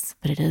is,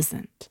 but it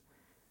isn't.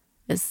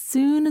 As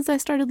soon as I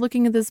started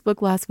looking at this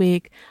book last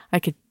week, I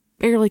could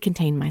barely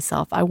contain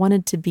myself. I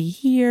wanted to be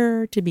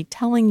here, to be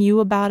telling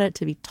you about it,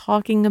 to be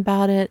talking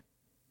about it.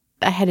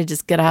 I had to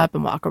just get up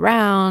and walk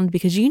around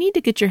because you need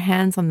to get your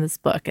hands on this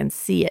book and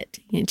see it.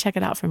 You need to check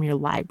it out from your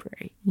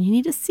library. You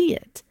need to see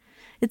it.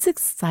 It's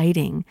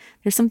exciting.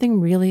 There's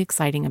something really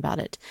exciting about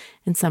it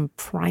in some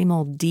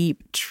primal,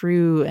 deep,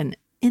 true, and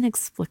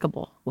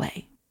inexplicable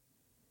way.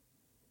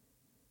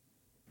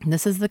 And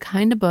this is the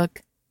kind of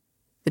book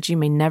that you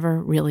may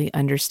never really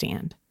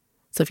understand.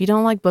 So if you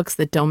don't like books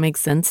that don't make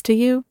sense to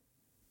you,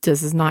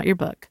 this is not your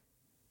book.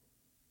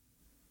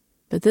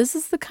 But this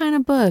is the kind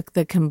of book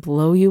that can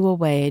blow you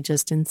away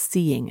just in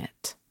seeing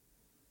it.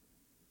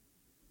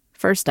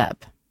 First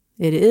up,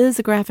 it is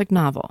a graphic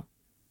novel.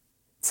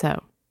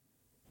 So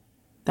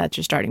that's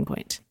your starting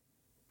point.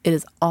 It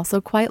is also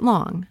quite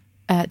long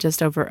at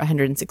just over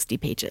 160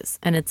 pages,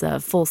 and it's a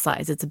full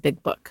size, it's a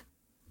big book.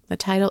 The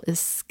title is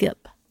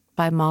Skip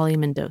by Molly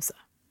Mendoza.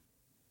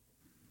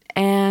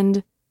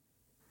 And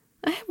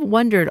I have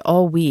wondered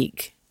all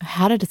week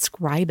how to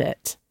describe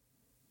it,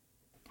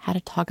 how to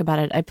talk about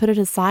it. I put it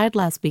aside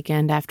last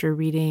weekend after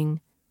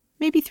reading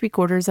maybe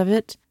 3/4 of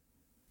it,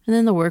 and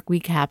then the work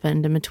week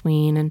happened in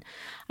between, and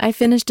I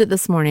finished it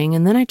this morning,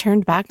 and then I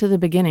turned back to the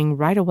beginning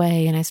right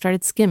away, and I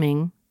started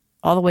skimming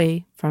all the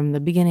way from the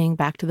beginning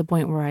back to the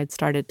point where I'd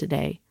started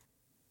today.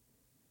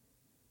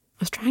 I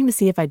was trying to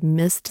see if I'd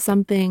missed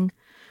something,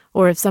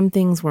 or if some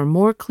things were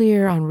more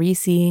clear on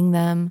re-seeing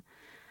them.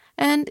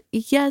 And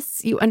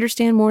yes, you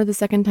understand more the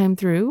second time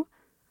through,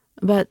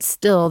 but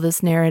still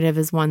this narrative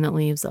is one that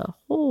leaves a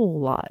whole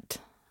lot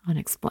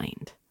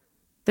unexplained.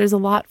 There's a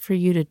lot for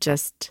you to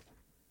just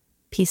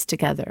piece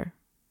together,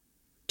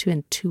 to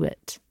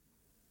intuit.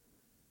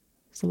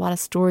 There's a lot of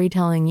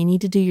storytelling you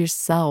need to do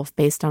yourself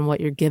based on what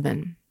you're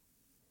given.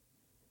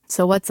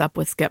 So what's up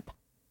with Skip?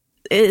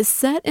 It is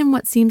set in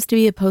what seems to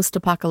be a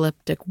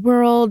post-apocalyptic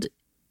world.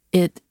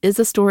 It is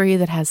a story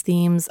that has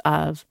themes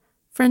of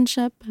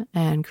friendship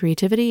and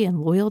creativity and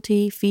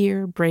loyalty,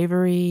 fear,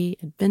 bravery,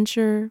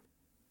 adventure,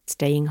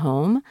 staying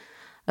home,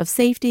 of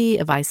safety,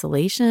 of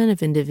isolation,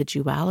 of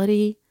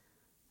individuality,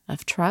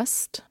 of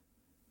trust.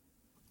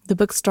 The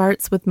book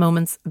starts with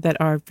moments that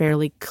are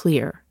fairly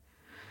clear.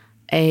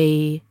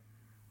 A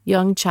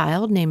young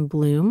child named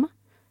Bloom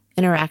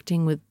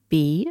interacting with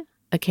Bee,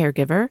 a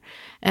caregiver,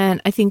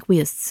 and I think we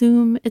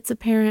assume it's a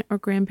parent or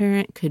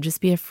grandparent, could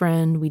just be a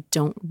friend. We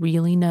don't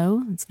really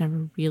know. It's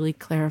never really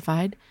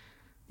clarified.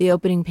 The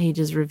opening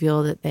pages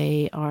reveal that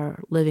they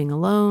are living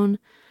alone,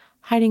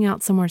 hiding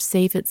out somewhere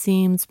safe, it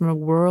seems, from a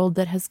world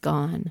that has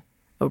gone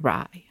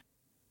awry.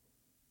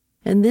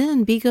 And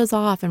then Bee goes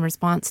off in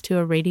response to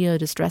a radio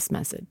distress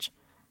message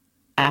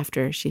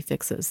after she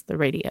fixes the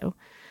radio.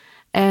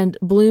 And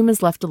Bloom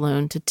is left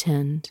alone to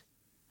tend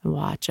and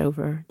watch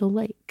over the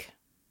lake.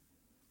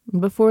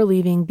 Before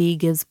leaving, Bee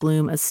gives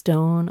Bloom a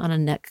stone on a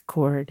neck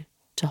cord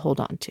to hold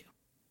on to.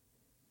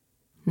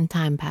 And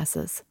time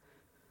passes.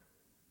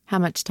 How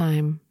much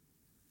time?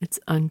 It's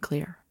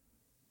unclear.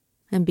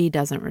 And Bee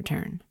doesn't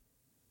return.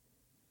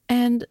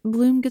 And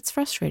Bloom gets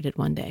frustrated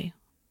one day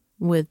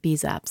with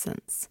Bee's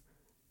absence,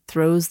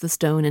 throws the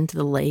stone into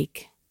the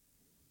lake,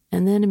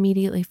 and then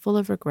immediately, full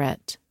of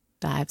regret,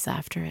 dives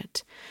after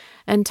it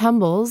and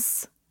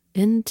tumbles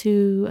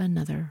into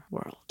another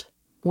world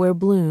where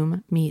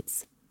Bloom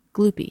meets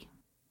Gloopy.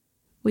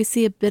 We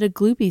see a bit of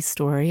Gloopy's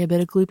story, a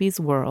bit of Gloopy's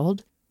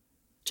world,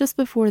 just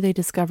before they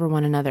discover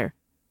one another.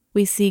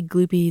 We see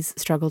Gloopy's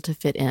struggle to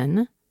fit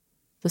in,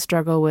 the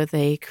struggle with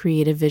a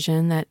creative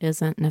vision that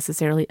isn't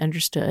necessarily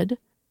understood.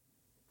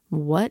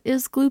 What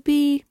is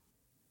Gloopy?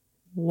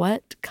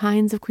 What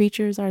kinds of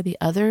creatures are the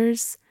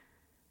others?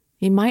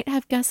 You might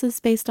have guesses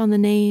based on the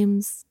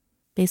names,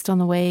 based on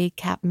the way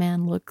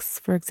Capman looks,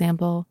 for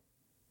example,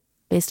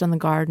 based on the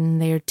garden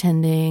they are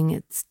tending.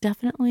 It's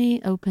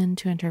definitely open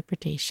to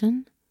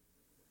interpretation.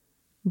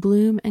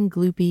 Bloom and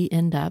Gloopy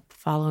end up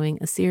following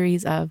a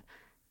series of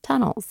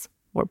tunnels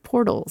or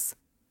portals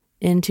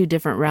into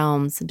different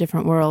realms,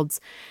 different worlds,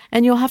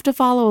 and you'll have to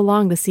follow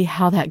along to see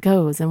how that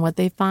goes and what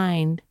they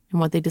find and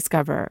what they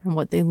discover and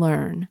what they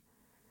learn.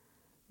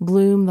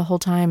 Bloom the whole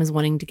time is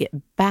wanting to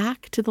get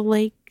back to the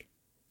lake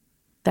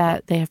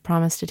that they have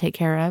promised to take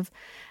care of,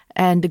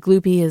 and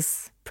Gloopy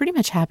is pretty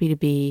much happy to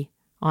be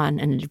on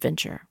an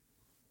adventure.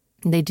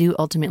 They do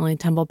ultimately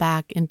tumble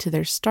back into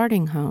their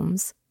starting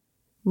homes,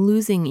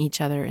 losing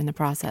each other in the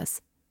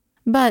process.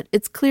 But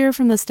it's clear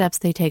from the steps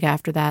they take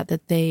after that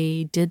that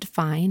they did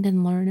find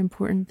and learn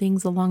important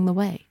things along the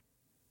way.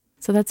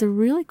 So that's a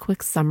really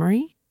quick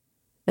summary.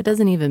 It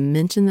doesn't even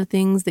mention the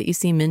things that you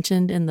see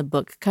mentioned in the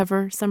book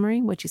cover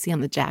summary, what you see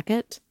on the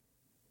jacket.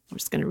 I'm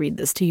just going to read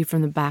this to you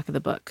from the back of the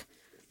book.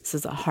 This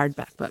is a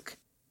hardback book.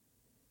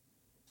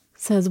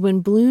 It says, when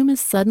Bloom is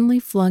suddenly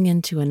flung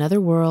into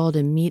another world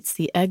and meets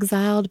the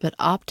exiled but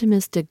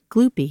optimistic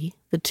Gloopy,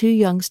 the two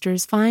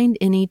youngsters find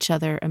in each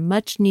other a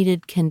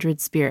much-needed kindred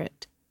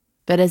spirit.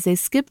 But as they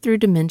skip through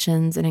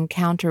dimensions and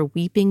encounter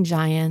weeping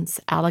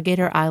giants,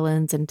 alligator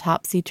islands, and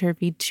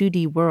topsy-turvy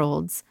 2D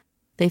worlds,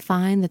 they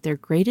find that their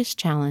greatest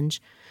challenge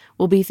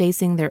will be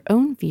facing their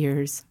own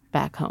fears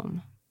back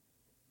home.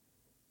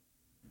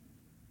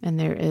 And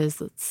there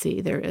is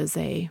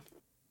a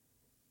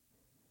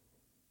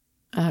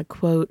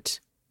quote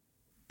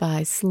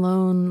by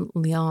Sloan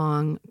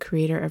Leong,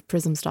 creator of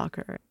Prism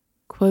Stalker.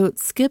 Quote,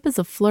 "Skip is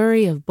a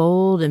flurry of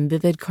bold and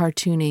vivid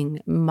cartooning.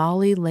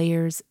 Molly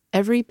layers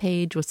every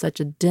page with such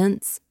a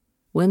dense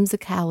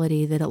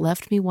whimsicality that it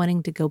left me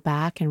wanting to go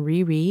back and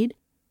reread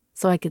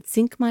so I could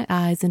sink my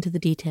eyes into the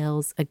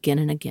details again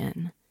and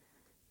again."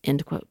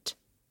 End quote.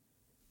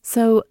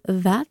 So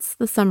that's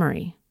the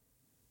summary.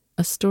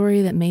 A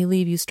story that may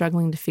leave you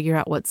struggling to figure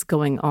out what's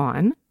going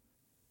on,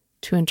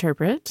 to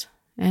interpret,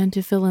 and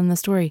to fill in the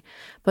story.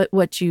 But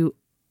what you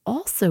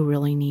also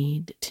really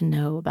need to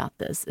know about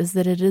this is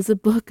that it is a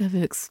book of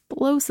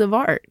explosive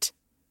art.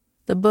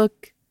 The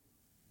book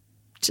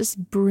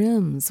just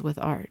brims with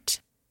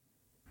art.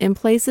 In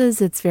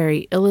places, it's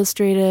very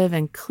illustrative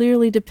and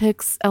clearly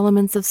depicts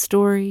elements of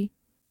story,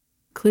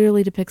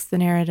 clearly depicts the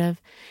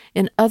narrative.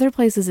 In other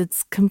places,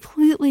 it's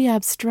completely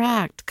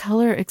abstract,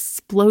 color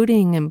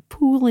exploding and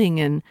pooling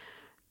and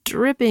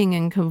dripping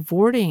and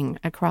cavorting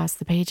across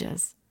the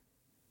pages.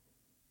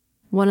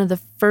 One of the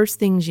first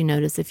things you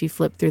notice if you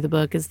flip through the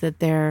book is that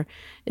there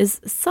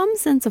is some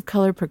sense of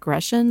color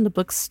progression. The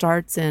book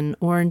starts in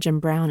orange and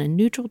brown and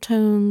neutral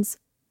tones,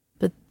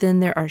 but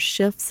then there are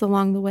shifts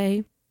along the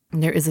way.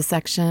 There is a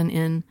section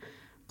in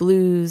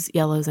blues,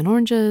 yellows, and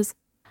oranges,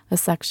 a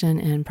section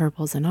in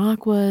purples and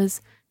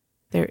aquas.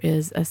 There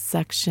is a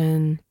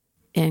section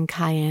in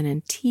cayenne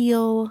and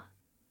teal.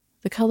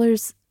 The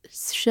colors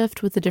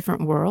shift with the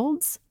different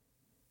worlds,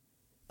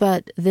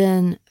 but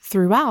then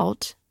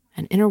throughout,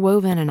 and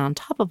interwoven and on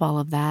top of all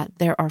of that,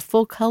 there are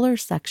full color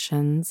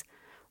sections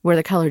where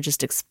the color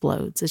just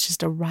explodes. It's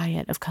just a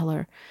riot of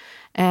color.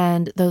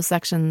 And those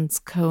sections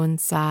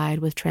coincide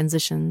with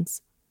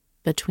transitions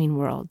between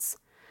worlds.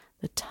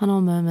 The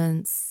tunnel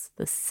moments,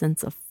 the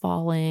sense of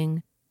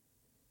falling.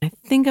 I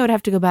think I would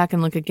have to go back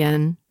and look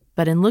again.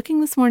 But in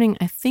looking this morning,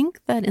 I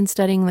think that in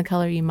studying the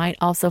color, you might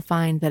also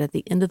find that at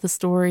the end of the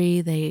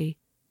story, they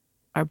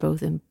are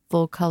both in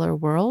full color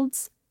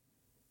worlds.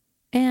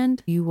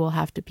 And you will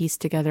have to piece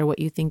together what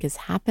you think is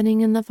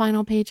happening in the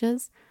final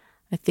pages.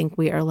 I think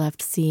we are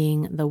left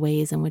seeing the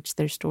ways in which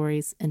their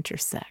stories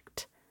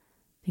intersect.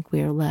 I think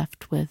we are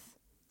left with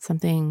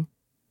something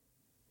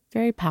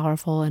very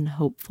powerful and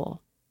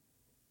hopeful.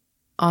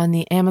 On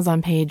the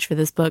Amazon page for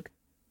this book,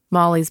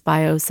 Molly's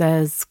bio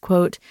says,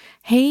 quote,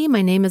 "Hey,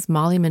 my name is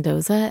Molly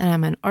Mendoza, and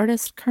I'm an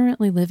artist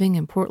currently living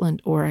in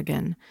Portland,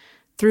 Oregon.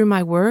 Through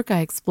my work,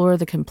 I explore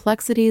the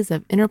complexities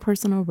of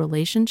interpersonal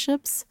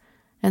relationships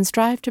and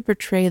strive to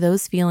portray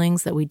those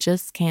feelings that we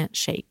just can't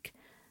shake,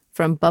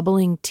 from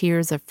bubbling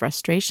tears of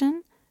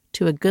frustration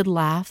to a good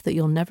laugh that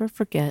you'll never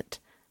forget.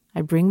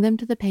 I bring them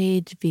to the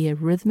page via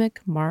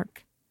rhythmic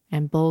mark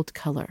and bold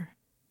color."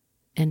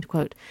 End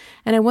quote.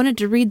 And I wanted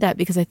to read that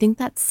because I think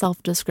that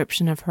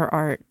self-description of her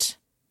art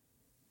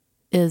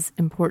is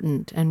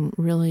important and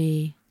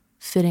really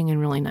fitting and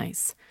really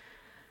nice.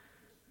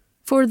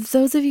 For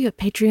those of you at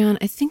Patreon,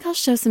 I think I'll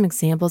show some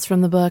examples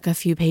from the book, a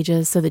few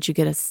pages, so that you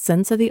get a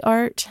sense of the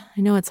art.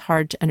 I know it's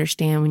hard to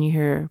understand when you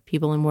hear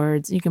people and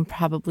words. You can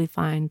probably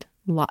find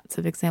lots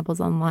of examples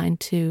online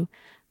too.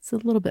 It's a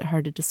little bit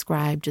hard to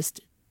describe just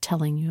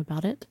telling you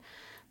about it.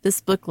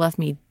 This book left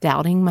me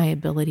doubting my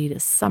ability to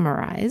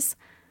summarize.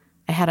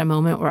 I had a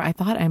moment where I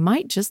thought I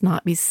might just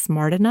not be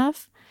smart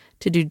enough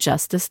to do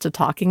justice to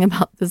talking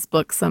about this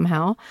book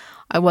somehow.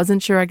 I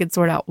wasn't sure I could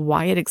sort out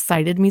why it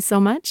excited me so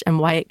much and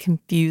why it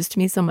confused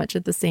me so much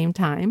at the same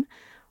time,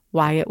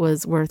 why it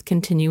was worth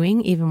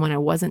continuing even when I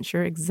wasn't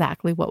sure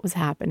exactly what was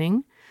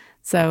happening.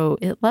 So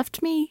it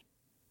left me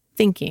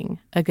thinking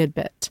a good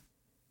bit.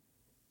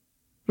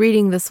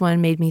 Reading this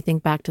one made me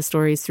think back to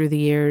stories through the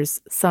years,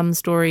 some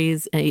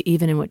stories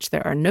even in which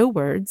there are no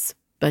words,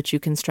 but you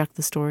construct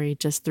the story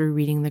just through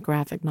reading the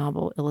graphic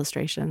novel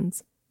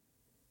illustrations,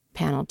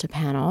 panel to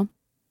panel.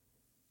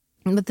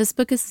 But this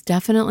book is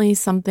definitely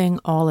something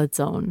all its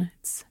own.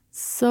 It's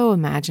so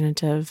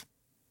imaginative.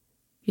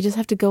 You just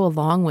have to go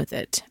along with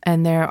it.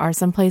 And there are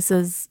some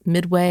places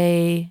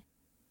midway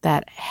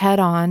that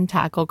head-on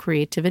tackle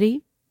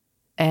creativity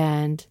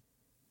and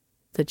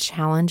the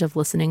challenge of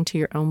listening to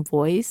your own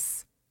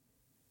voice,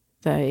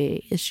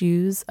 the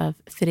issues of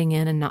fitting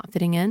in and not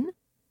fitting in.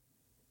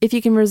 If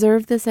you can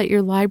reserve this at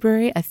your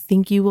library, I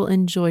think you will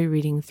enjoy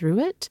reading through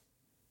it,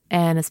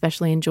 and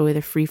especially enjoy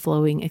the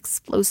free-flowing,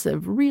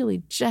 explosive, really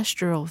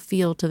gestural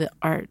feel to the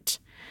art.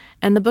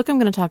 And the book I'm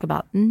going to talk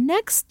about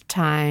next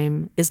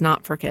time is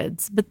not for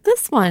kids, but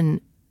this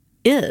one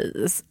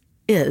is.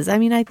 I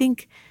mean, I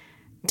think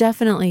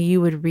definitely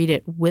you would read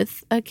it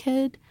with a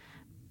kid,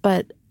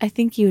 but I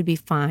think you would be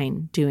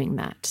fine doing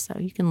that. So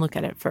you can look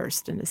at it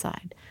first and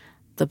decide.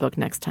 The book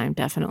next time,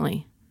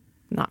 definitely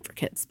not for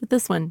kids, but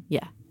this one,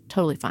 yeah.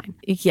 Totally fine.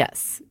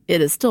 Yes,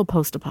 it is still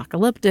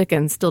post-apocalyptic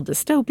and still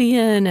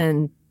dystopian,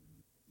 and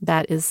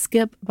that is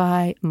Skip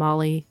by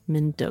Molly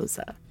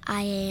Mendoza.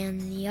 I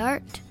am the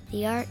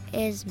art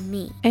is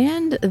me.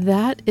 And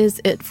that is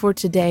it for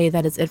today.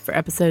 That is it for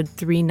episode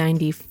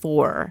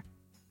 394.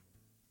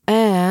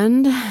 And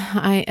And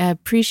I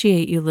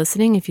appreciate you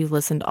listening if you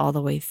listened all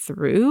the way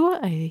through.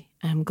 I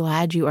am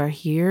glad you are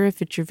here.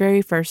 If it's your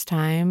very first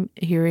time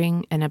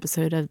hearing an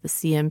episode of the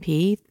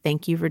CMP,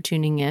 thank you for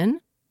tuning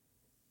in.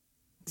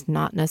 It's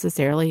not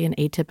necessarily an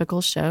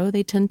atypical show.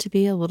 They tend to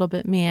be a little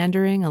bit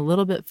meandering, a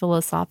little bit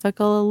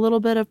philosophical, a little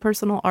bit of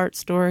personal art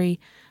story,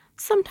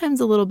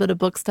 sometimes a little bit of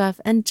book stuff,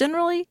 and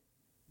generally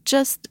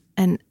just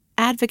an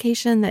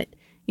advocation that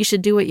you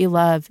should do what you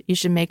love. You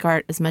should make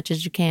art as much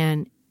as you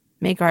can.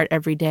 Make art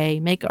every day.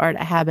 Make art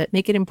a habit.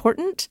 Make it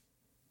important.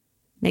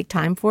 Make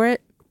time for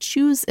it.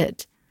 Choose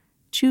it.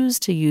 Choose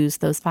to use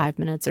those 5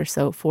 minutes or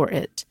so for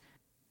it.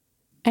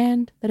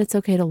 And that it's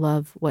okay to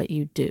love what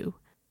you do.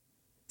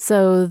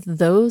 So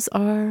those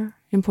are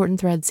important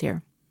threads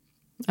here.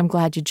 I'm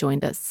glad you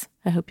joined us.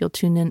 I hope you'll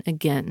tune in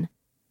again.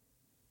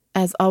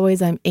 As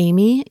always, I'm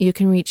Amy. You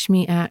can reach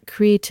me at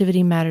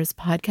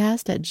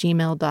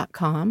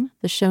creativitymatterspodcast@gmail.com.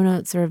 The show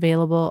notes are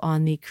available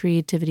on the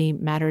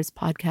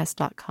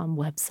creativitymatterspodcast.com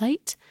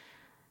website.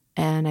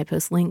 And I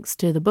post links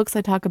to the books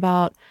I talk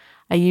about.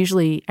 I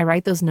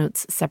write those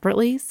notes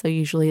separately, so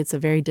usually it's a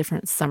very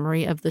different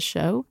summary of the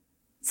show.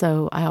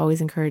 So I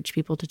always encourage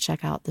people to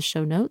check out the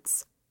show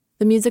notes.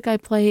 The music I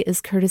play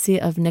is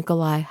courtesy of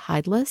Nikolai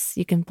Heideless.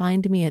 You can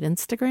find me at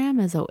Instagram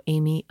as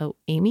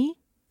OAmy.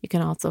 You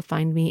can also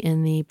find me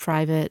in the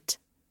private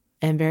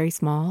and very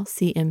small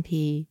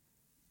CMP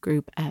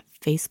group at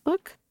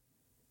Facebook.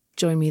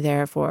 Join me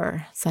there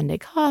for Sunday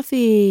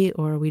coffee,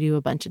 or we do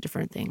a bunch of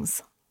different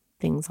things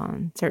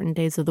on certain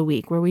days of the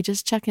week where we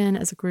just check in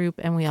as a group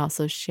and we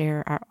also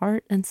share our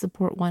art and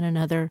support one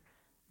another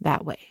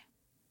that way.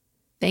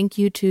 Thank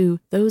you to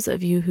those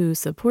of you who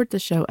support the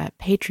show at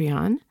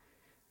Patreon.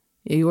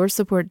 Your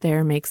support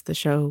there makes the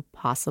show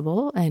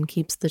possible and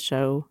keeps the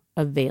show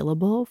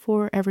available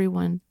for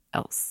everyone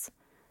else.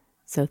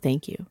 So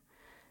thank you.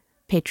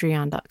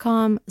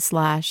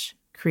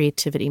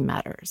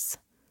 Patreon.com/creativitymatters.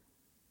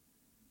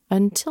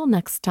 Until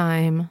next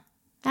time,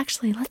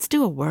 actually, let's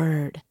do a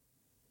word.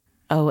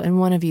 Oh, and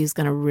one of you is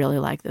going to really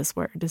like this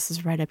word. This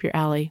is right up your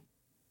alley.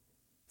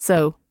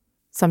 So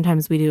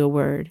sometimes we do a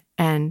word,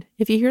 and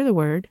if you hear the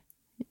word,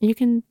 you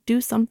can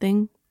do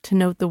something to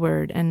note the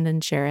word and then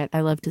share it.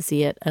 I love to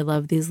see it. I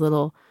love these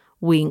little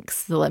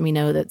winks that let me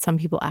know that some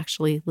people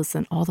actually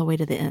listen all the way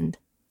to the end.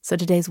 So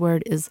today's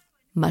word is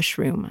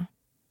mushroom.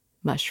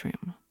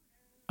 Mushroom.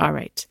 All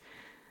right.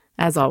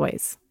 As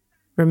always,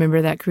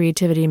 remember that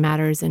creativity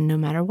matters in no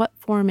matter what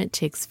form it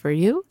takes for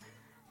you.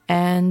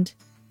 And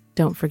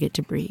don't forget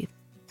to breathe.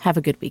 Have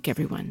a good week,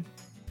 everyone.